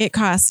 It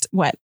cost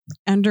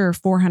under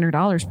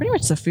 $400. Pretty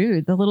much the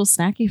food, the little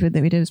snacky food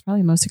that we did was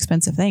probably the most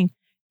expensive thing.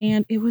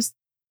 And it was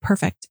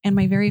perfect. And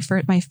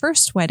my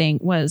first wedding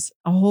was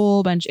a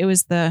whole bunch. It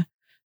was the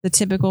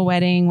typical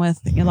wedding with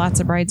lots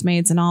of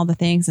bridesmaids and all the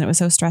things. And it was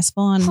so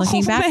stressful. And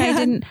looking back, I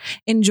didn't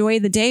enjoy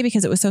the day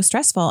because it was so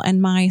stressful.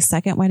 And my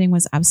second wedding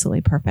was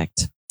absolutely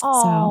perfect.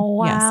 Oh,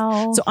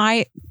 wow. Yes. So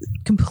I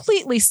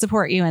completely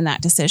support you in that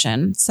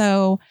decision.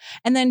 So,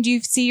 and then do you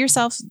see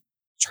yourself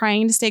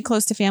trying to stay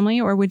close to family,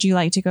 or would you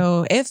like to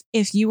go if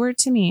you were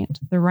to meet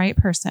the right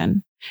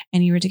person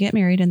and you were to get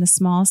married in the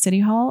small City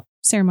Hall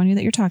ceremony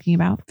that you're talking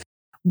about,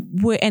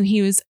 and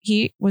he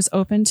was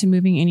open to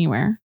moving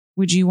anywhere,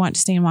 would you want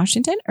to stay in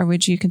Washington or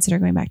would you consider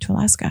going back to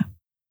Alaska?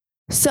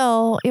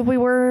 So if we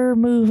were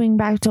moving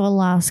back to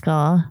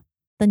Alaska,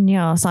 then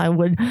yes, I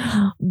would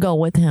go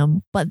with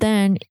him. But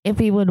then if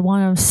he would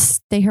want to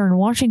stay here in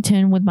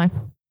Washington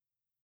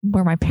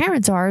where my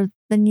parents are,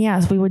 then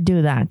yes, we would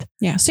do that.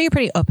 Yeah. So you're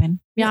pretty open.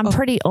 Yeah, I'm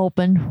pretty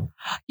open.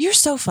 You're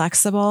so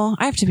flexible.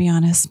 I have to be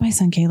honest. My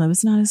son Caleb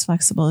is not as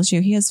flexible as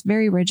you. He has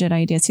very rigid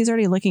ideas. He's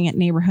already looking at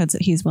neighborhoods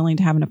that he's willing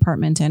to have an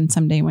apartment in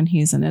someday when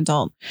he's an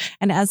adult.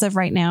 And as of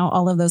right now,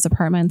 all of those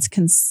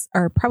apartments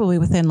are probably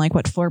within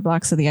 4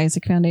 blocks of the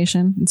Isaac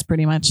Foundation. It's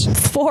pretty much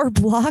 4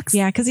 blocks.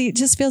 Yeah, because he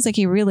just feels like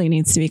he really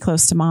needs to be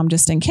close to mom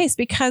just in case.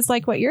 Because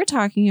like what you're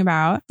talking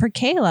about for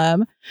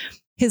Caleb,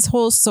 his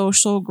whole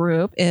social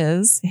group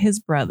is his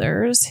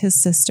brothers, his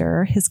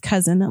sister, his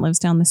cousin that lives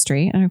down the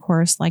street. And of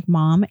course, like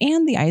mom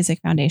and the Isaac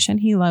Foundation.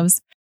 He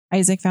loves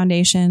Isaac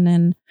Foundation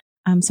and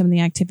some of the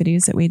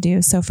activities that we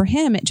do. So for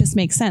him, it just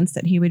makes sense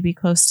that he would be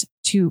close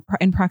to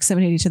in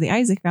proximity to the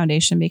Isaac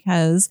Foundation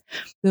because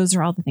those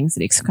are all the things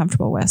that he's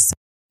comfortable with.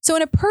 So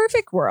in a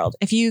perfect world,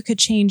 if you could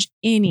change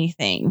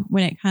anything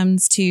when it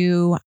comes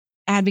to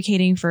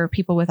advocating for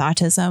people with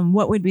autism,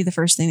 what would be the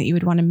first thing that you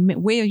would want to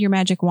wave your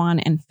magic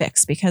wand and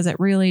fix? Because it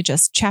really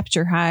just chaps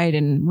your hide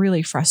and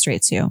really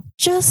frustrates you.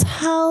 Just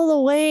how the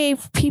way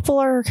people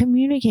are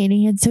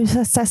communicating. It's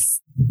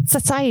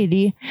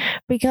society,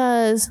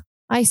 because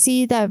I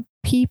see that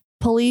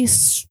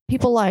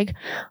people like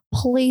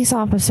police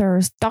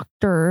officers,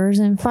 doctors,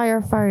 and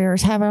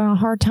firefighters having a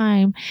hard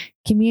time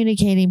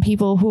communicating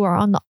people who are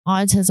on the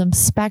autism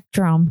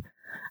spectrum,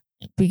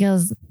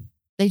 because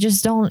they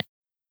just don't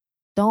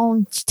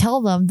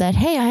tell them that,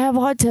 hey, I have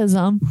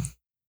autism.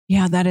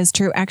 Yeah, that is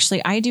true.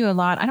 Actually, I do a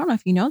lot. I don't know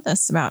if you know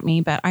this about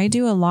me, but I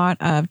do a lot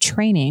of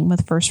training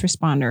with first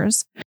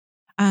responders.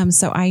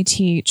 So I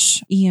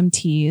teach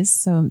EMTs,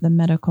 so the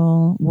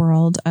medical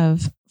world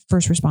of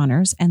first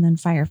responders, and then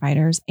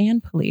firefighters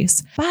and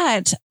police.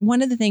 But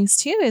one of the things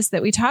too is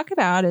that we talk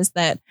about is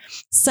that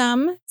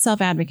some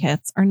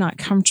self-advocates are not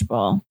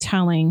comfortable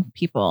telling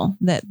people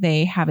that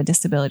they have a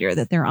disability or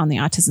that they're on the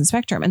autism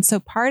spectrum. And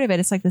so part of it,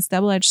 it's like this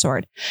double-edged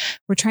sword.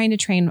 We're trying to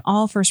train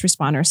all first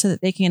responders so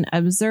that they can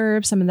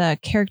observe some of the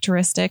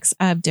characteristics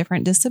of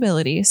different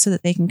disabilities so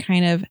that they can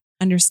kind of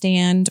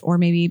understand or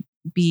maybe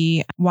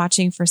be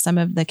watching for some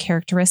of the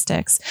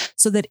characteristics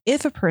so that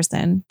if a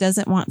person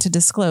doesn't want to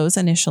disclose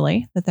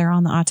initially that they're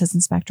on the autism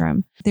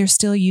spectrum, they're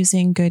still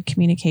using good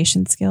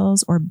communication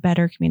skills or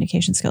better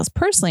communication skills.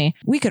 Personally,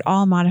 we could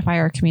all modify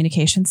our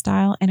communication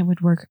style and it would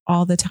work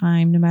all the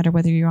time, no matter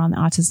whether you're on the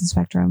autism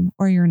spectrum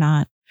or you're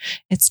not.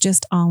 It's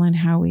just all in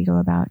how we go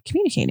about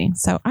communicating.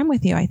 So I'm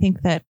with you. I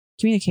think that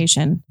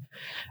communication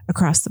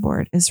across the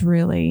board is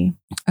really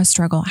a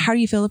struggle. How do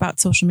you feel about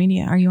social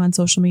media? Are you on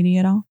social media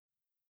at all?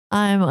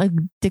 I'm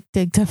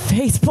addicted to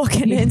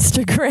Facebook and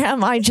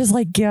Instagram. I just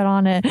get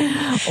on it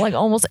like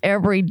almost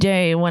every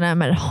day when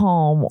I'm at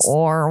home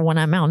or when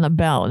I'm out and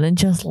about, and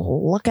just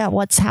look at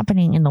what's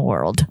happening in the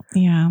world.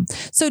 Yeah.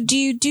 So do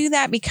you do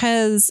that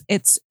because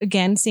it's,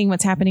 again, seeing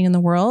what's happening in the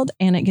world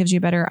and it gives you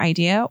a better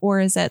idea? Or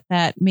is it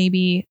that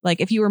maybe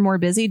if you were more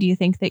busy, do you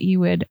think that you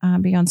would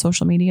be on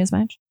social media as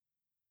much?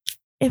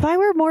 If I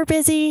were more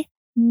busy,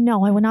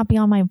 no, I would not be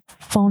on my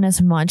phone as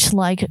much.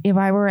 Like if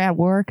I were at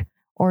work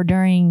or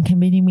during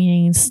committee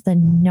meetings,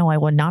 then no, I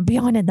would not be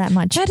on it that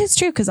much. That is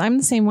true, because I'm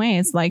the same way.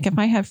 It's like if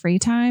I have free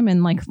time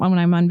and when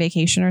I'm on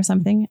vacation or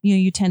something,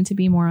 you tend to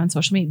be more on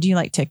social media. Do you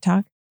like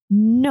TikTok?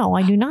 No,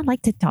 I do not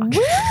like TikTok.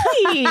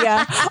 Really?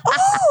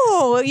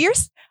 Oh,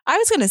 I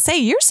was going to say,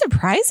 you're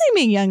surprising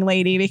me, young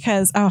lady,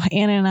 because,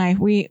 Anna and I,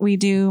 we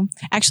do,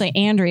 actually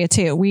Andrea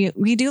too.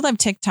 We do love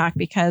TikTok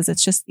because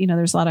it's just,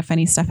 there's a lot of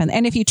funny stuff.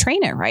 And if you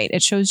train it right,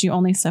 it shows you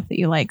only stuff that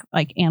you like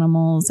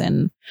animals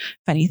and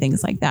funny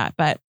things like that.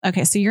 But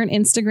okay, so you're an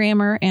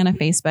Instagrammer and a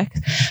Facebook.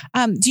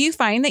 Do you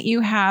find that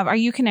are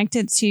you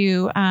connected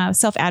to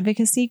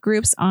self-advocacy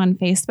groups on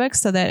Facebook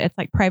so that it's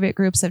like private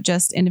groups of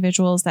just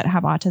individuals that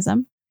have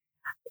autism?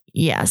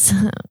 Yes.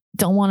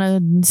 Don't want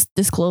to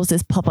disclose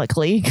this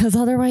publicly because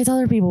otherwise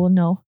other people will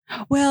know.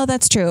 Well,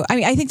 that's true. I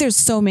mean, I think there's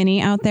so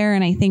many out there,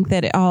 and I think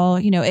that it all,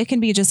 it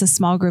can be just a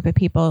small group of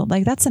people.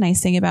 Like that's the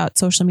nice thing about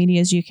social media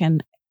is you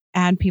can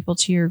add people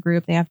to your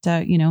group. They have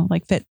to,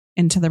 fit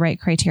into the right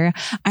criteria.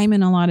 I'm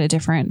in a lot of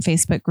different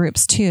Facebook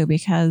groups too,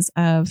 because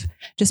of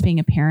just being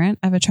a parent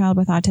of a child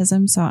with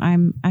autism. So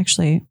I'm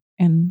actually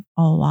in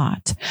a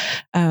lot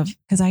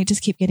because I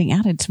just keep getting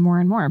added to more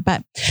and more.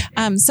 But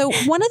so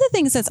one of the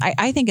things that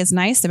I think is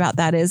nice about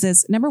that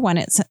is number one,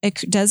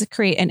 it does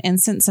create an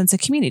instant sense of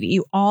community.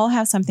 You all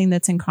have something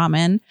that's in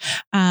common,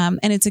 and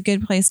it's a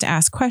good place to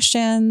ask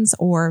questions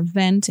or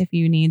vent if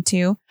you need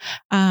to.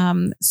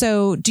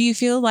 So do you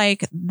feel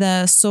like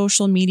the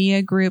social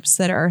media groups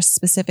that are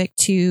specific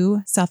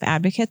to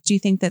self-advocates, do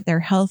you think that they're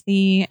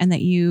healthy and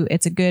that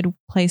it's a good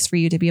place for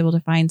you to be able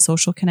to find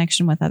social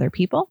connection with other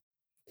people?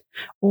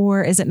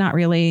 Or is it not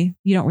really,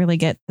 you don't really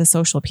get the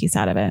social piece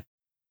out of it?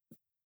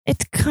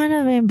 It's kind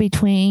of in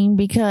between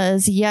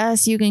because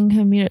yes, you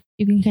can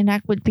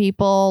connect with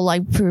people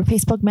like through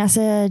Facebook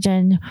message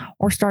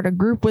or start a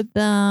group with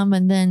them.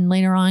 And then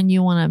later on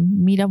you want to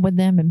meet up with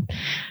them and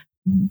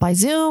by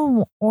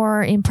Zoom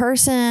or in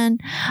person.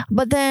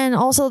 But then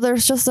also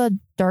there's just a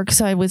dark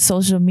side with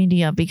social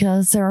media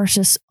because there are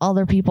just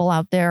other people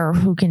out there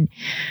who can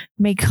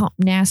make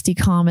nasty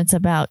comments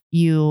about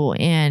you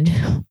and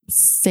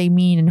say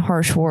mean and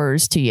harsh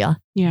words to you.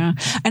 Yeah.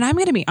 And I'm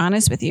going to be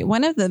honest with you.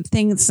 One of the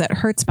things that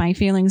hurts my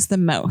feelings the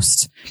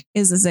most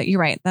is that you're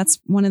right. That's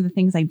one of the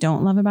things I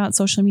don't love about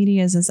social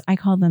media is I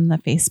call them the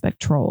Facebook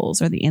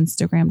trolls or the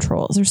Instagram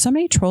trolls. There's so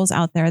many trolls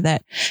out there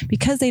that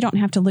because they don't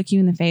have to look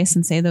you in the face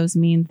and say those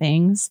mean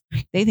things,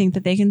 they think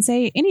that they can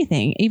say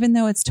anything, even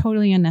though it's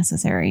totally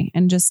unnecessary.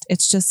 And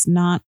it's just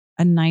not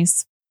a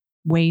nice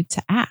way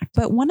to act.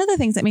 But one of the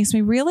things that makes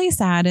me really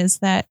sad is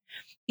that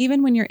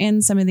even when you're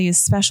in some of these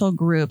special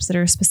groups that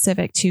are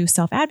specific to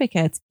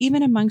self-advocates,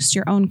 even amongst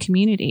your own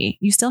community,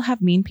 you still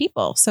have mean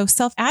people. So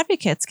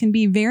self-advocates can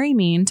be very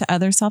mean to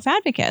other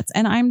self-advocates.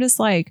 And I'm just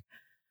like,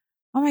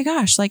 Oh my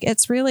gosh. Like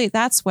it's really,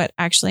 that's what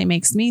actually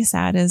makes me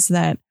sad is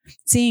that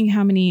seeing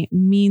how many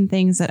mean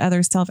things that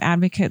other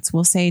self-advocates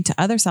will say to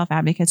other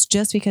self-advocates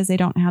just because they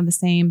don't have the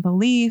same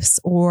beliefs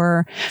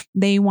or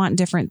they want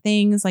different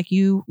things. Like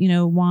you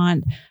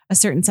want a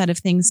certain set of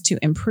things to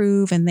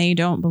improve and they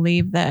don't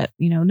believe that,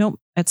 nope,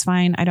 it's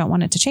fine. I don't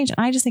want it to change.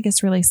 And I just think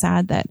it's really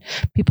sad that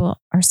people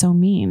are so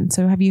mean.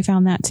 So have you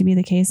found that to be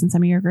the case in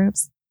some of your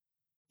groups?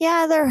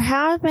 Yeah, there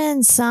have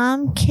been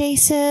some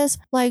cases,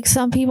 like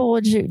some people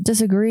would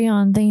disagree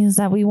on things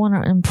that we want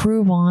to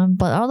improve on.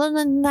 But other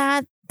than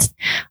that,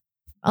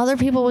 other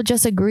people would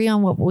just agree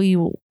on what we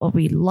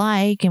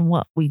like and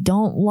what we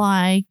don't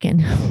like. And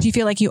do you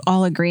feel like you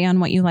all agree on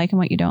what you like and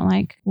what you don't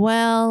like?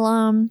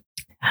 Well,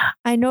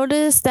 I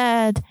noticed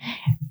that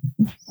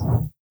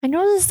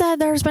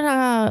there's been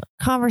a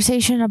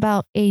conversation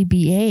about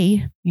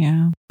ABA.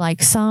 Yeah.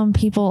 Like some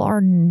people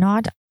are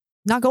not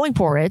going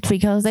for it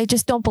because they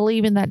just don't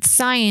believe in that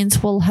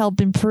science will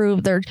help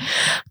improve their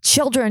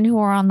children who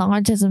are on the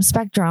autism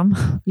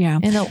spectrum. Yeah.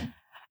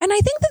 And I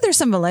think that there's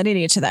some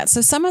validity to that.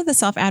 So some of the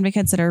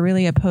self-advocates that are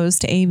really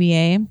opposed to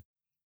ABA,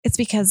 it's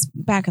because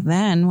back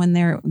then when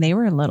they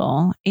were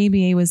little,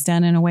 ABA was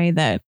done in a way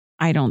that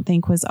I don't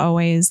think was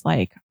always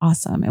like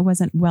awesome. It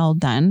wasn't well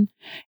done.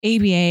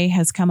 ABA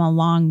has come a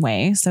long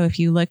way. So if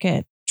you look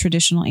at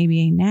traditional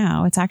ABA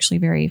now, it's actually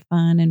very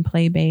fun and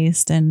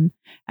play-based and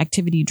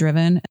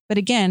activity-driven. But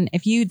again,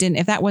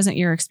 if that wasn't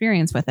your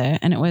experience with it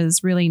and it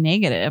was really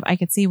negative, I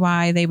could see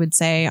why they would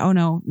say, oh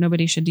no,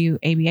 nobody should do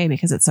ABA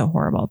because it's so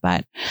horrible.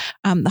 But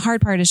the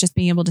hard part is just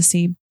being able to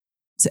see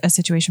a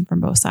situation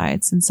from both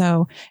sides. And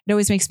so it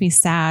always makes me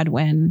sad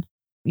when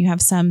you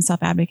have some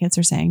self-advocates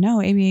are saying, no,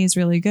 ABA is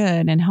really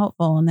good and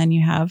helpful. And then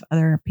you have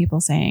other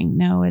people saying,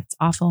 no, it's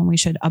awful and we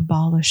should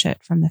abolish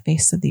it from the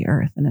face of the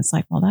earth. And it's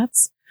like, well,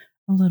 that's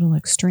a little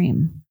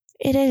extreme.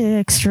 It is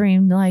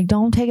extreme. Like,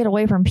 don't take it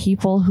away from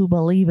people who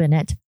believe in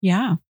it.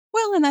 Yeah.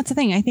 Well, and that's the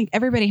thing. I think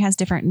everybody has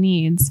different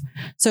needs.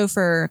 So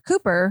for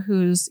Cooper,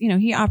 who's,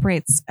 he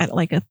operates at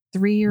like a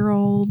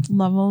 3-year-old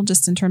level,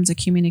 just in terms of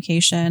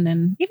communication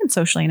and even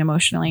socially and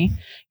emotionally,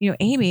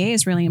 ABA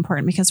is really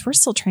important because we're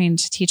still trained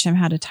to teach him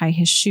how to tie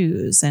his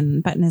shoes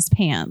and button his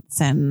pants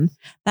and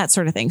that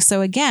sort of thing.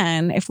 So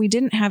again, if we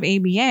didn't have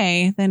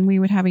ABA, then we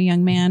would have a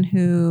young man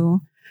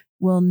who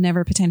will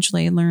never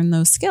potentially learn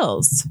those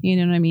skills. You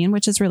know what I mean?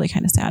 Which is really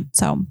kind of sad.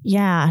 So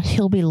yeah,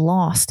 he'll be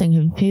lost and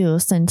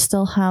confused and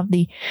still have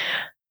the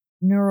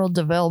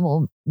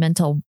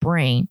neurodevelopmental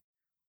brain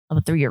of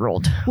a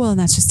 3-year-old. Well, and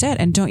that's just it.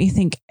 And don't you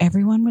think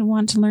everyone would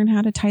want to learn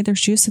how to tie their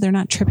shoes so they're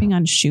not tripping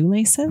on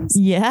shoelaces?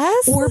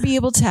 Yes. Or be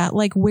able to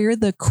like wear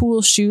the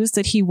cool shoes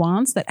that he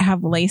wants that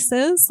have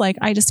laces. Like,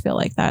 I just feel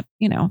like that,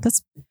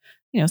 that's,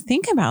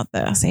 think about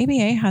this.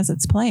 ABA has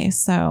its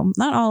place. So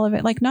not all of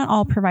it, like not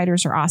all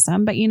providers are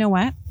awesome, but you know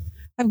what?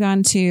 I've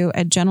gone to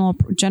a general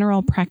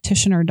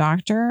practitioner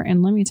doctor.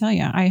 And let me tell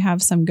you, I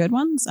have some good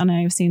ones and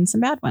I've seen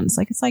some bad ones.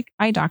 Like it's like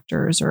eye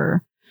doctors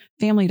or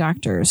family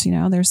doctors,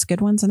 there's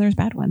good ones and there's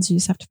bad ones. You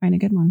just have to find a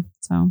good one.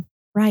 So.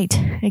 Right.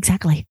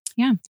 Exactly.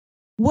 Yeah.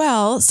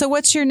 Well, so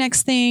what's your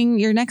next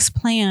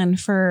plan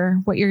for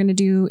what you're going to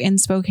do in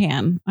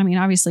Spokane? I mean,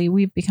 obviously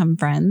we've become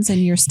friends and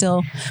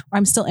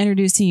I'm still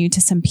introducing you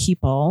to some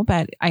people,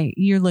 but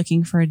you're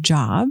looking for a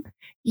job.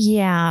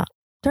 Yeah.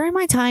 During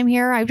my time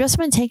here, I've just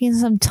been taking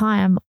some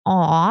time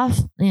off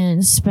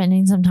and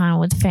spending some time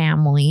with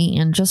family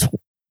and just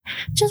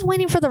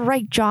waiting for the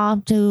right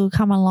job to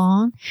come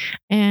along.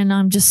 And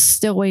I'm just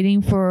still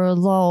waiting for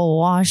the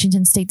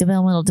Washington State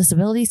Developmental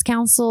Disabilities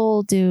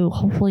Council to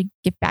hopefully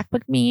get back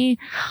with me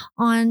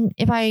on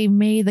if I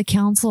made the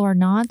council or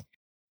not.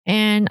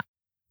 And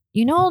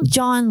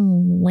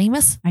John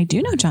Lemus? I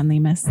do know John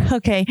Lemus.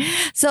 Okay.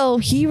 So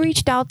he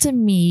reached out to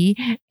me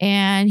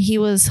and he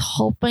was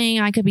hoping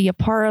I could be a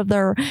part of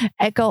their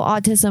Echo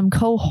Autism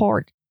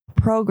cohort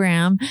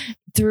program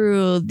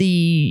through the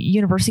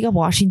University of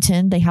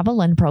Washington. They have a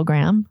LEND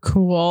program.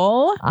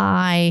 Cool.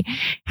 I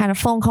had a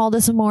phone call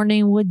this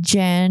morning with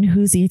Jen,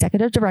 who's the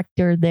executive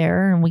director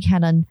there, and we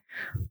had a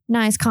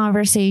nice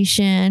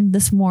conversation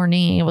this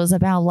morning. It was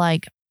about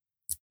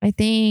I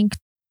think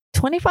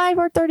 25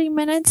 or 30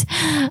 minutes.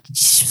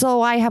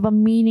 So I have a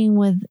meeting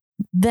with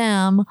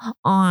them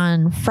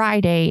on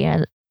Friday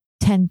at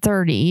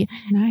 10:30.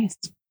 Nice.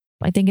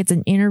 I think it's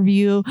an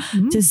interview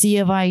to see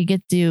if I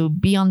get to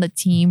be on the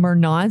team or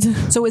not.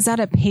 So is that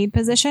a paid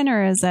position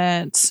or is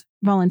it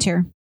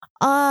volunteer?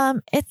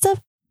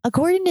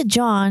 According to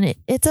John,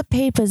 it's a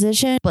paid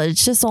position, but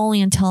it's just only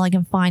until I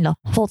can find a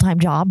full-time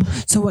job.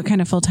 So what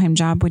kind of full-time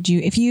job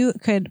if you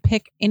could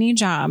pick any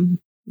job,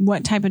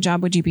 what type of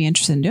job would you be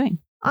interested in doing?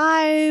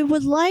 I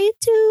would like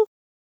to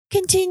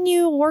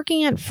continue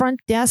working at front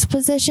desk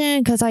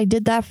position because I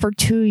did that for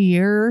 2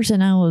 years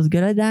and I was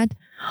good at that.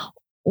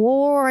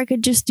 Or I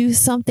could just do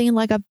something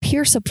like a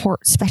peer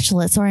support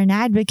specialist or an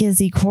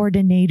advocacy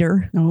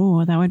coordinator.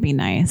 Oh, that would be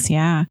nice.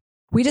 Yeah.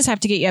 We just have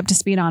to get you up to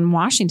speed on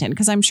Washington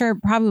because I'm sure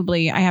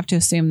I have to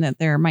assume that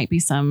there might be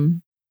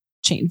some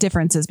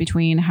differences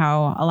between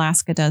how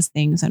Alaska does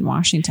things and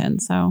Washington.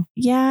 So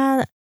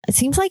yeah, it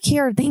seems like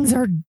here things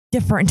are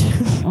different.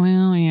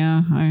 Well,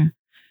 yeah.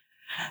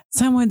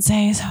 Some would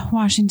say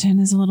Washington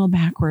is a little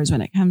backwards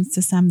when it comes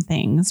to some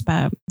things,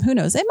 but who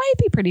knows? It might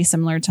be pretty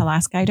similar to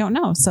Alaska. I don't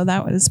know. So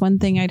that was one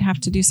thing I'd have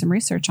to do some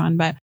research on.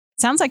 But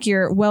it sounds like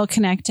you're well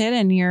connected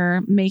and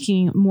you're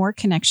making more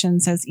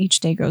connections as each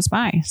day goes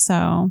by.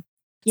 So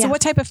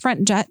what type of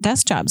front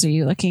desk jobs are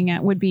you looking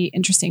at would be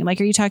interesting? Like,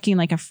 are you talking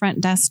like a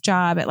front desk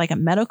job at like a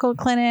medical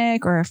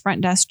clinic or a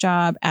front desk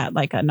job at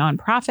like a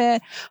nonprofit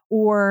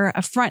or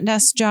a front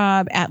desk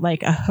job at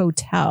like a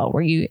hotel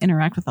where you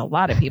interact with a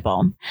lot of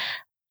people?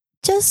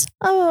 Just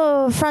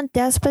a front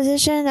desk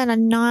position at a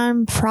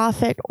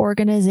nonprofit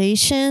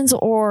organizations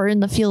or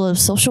in the field of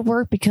social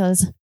work,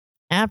 because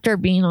after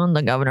being on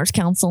the governor's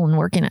council and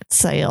working at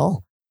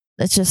SAIL,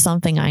 that's just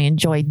something I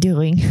enjoy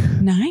doing.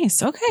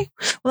 Nice. Okay.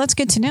 Well, that's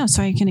good to know.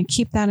 So I can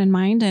keep that in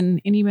mind.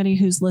 And anybody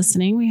who's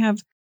listening, we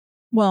have,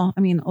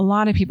 a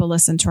lot of people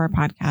listen to our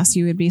podcast.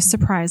 You would be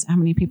surprised how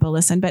many people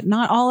listen, but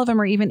not all of them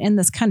are even in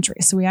this country.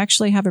 So we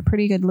actually have a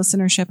pretty good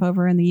listenership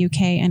over in the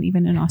UK and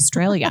even in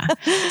Australia.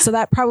 So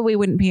that probably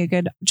wouldn't be a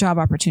good job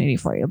opportunity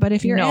for you. But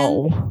if you're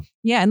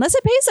unless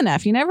it pays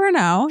enough, you never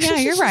know. Yeah,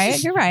 you're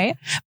right. You're right.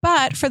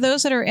 But for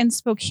those that are in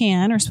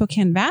Spokane or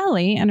Spokane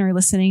Valley and are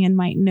listening and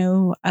might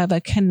know of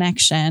a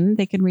connection,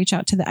 they could reach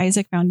out to the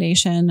Isaac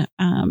Foundation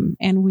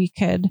and we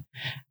could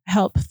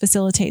help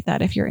facilitate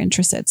that if you're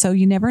interested. So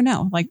you never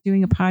know. Like,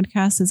 doing a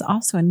podcast is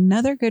also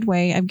another good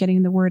way of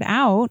getting the word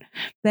out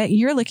that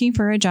you're looking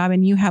for a job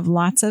and you have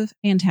lots of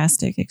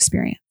fantastic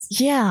experience.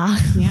 Yeah.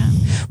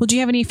 Well, do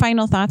you have any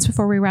final thoughts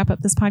before we wrap up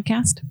this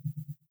podcast?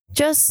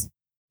 Just,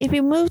 if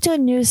you move to a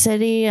new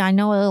city, I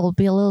know it'll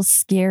be a little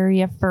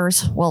scary at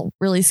first. Well,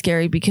 really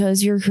scary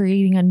because you're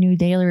creating a new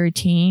daily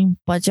routine,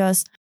 but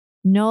just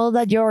know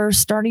that you're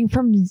starting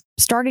from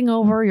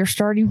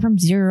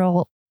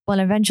zero, but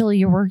eventually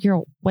you work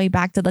your way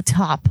back to the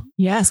top.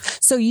 Yes.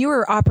 So you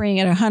were operating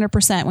at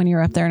 100% when you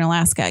were up there in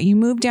Alaska. You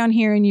moved down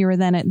here and you were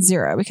then at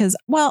 0 because,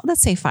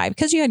 let's say 5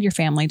 because you had your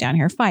family down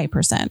here,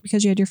 5%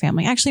 because you had your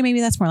family. Actually, maybe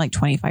that's more like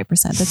 25%.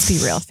 Let's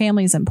be real.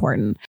 Family is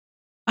important.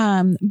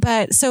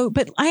 But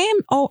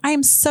I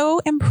am so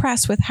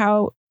impressed with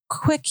how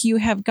quick you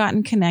have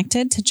gotten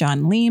connected to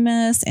John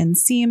Lemus and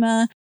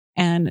SEMA.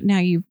 And now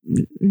you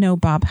know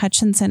Bob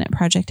Hutchinson at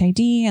Project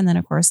ID. And then,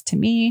 of course, to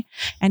me.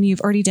 And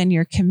you've already done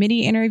your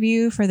committee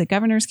interview for the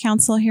governor's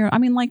council here.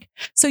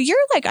 So you're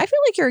like, I feel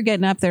like you're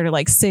getting up there to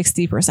like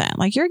 60%.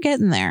 Like, you're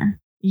getting there.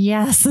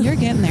 Yes, you're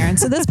getting there. And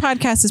so this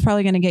podcast is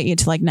probably going to get you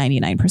to like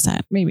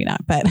 99%. Maybe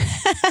not, but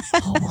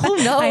who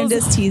knows? I'm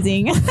just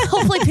teasing.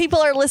 Hopefully people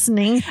are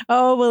listening.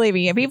 Oh, believe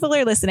me, people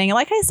are listening.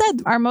 Like I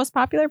said, our most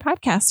popular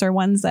podcasts are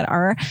ones that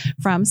are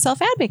from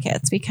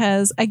self-advocates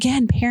because,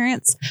 again,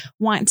 parents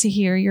want to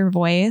hear your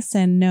voice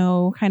and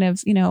know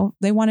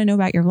they want to know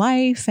about your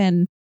life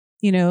and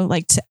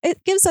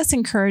it gives us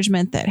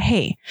encouragement that,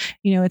 hey,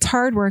 it's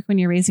hard work when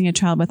you're raising a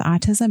child with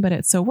autism, but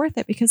it's so worth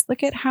it because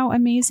look at how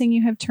amazing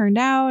you have turned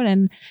out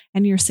and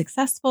you're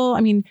successful.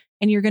 And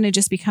you're going to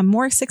just become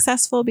more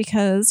successful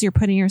because you're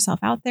putting yourself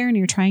out there and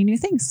you're trying new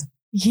things.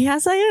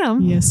 Yes, I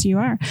am. Yes, you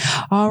are.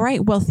 All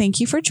right. Well, thank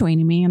you for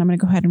joining me. And I'm going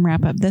to go ahead and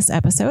wrap up this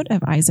episode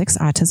of Isaac's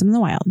Autism in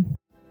the Wild.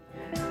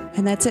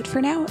 And that's it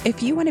for now.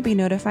 If you want to be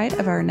notified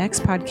of our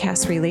next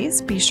podcast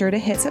release, be sure to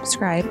hit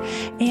subscribe.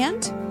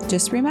 And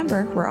just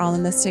remember, we're all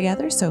in this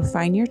together. So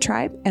find your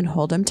tribe and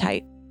hold them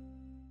tight.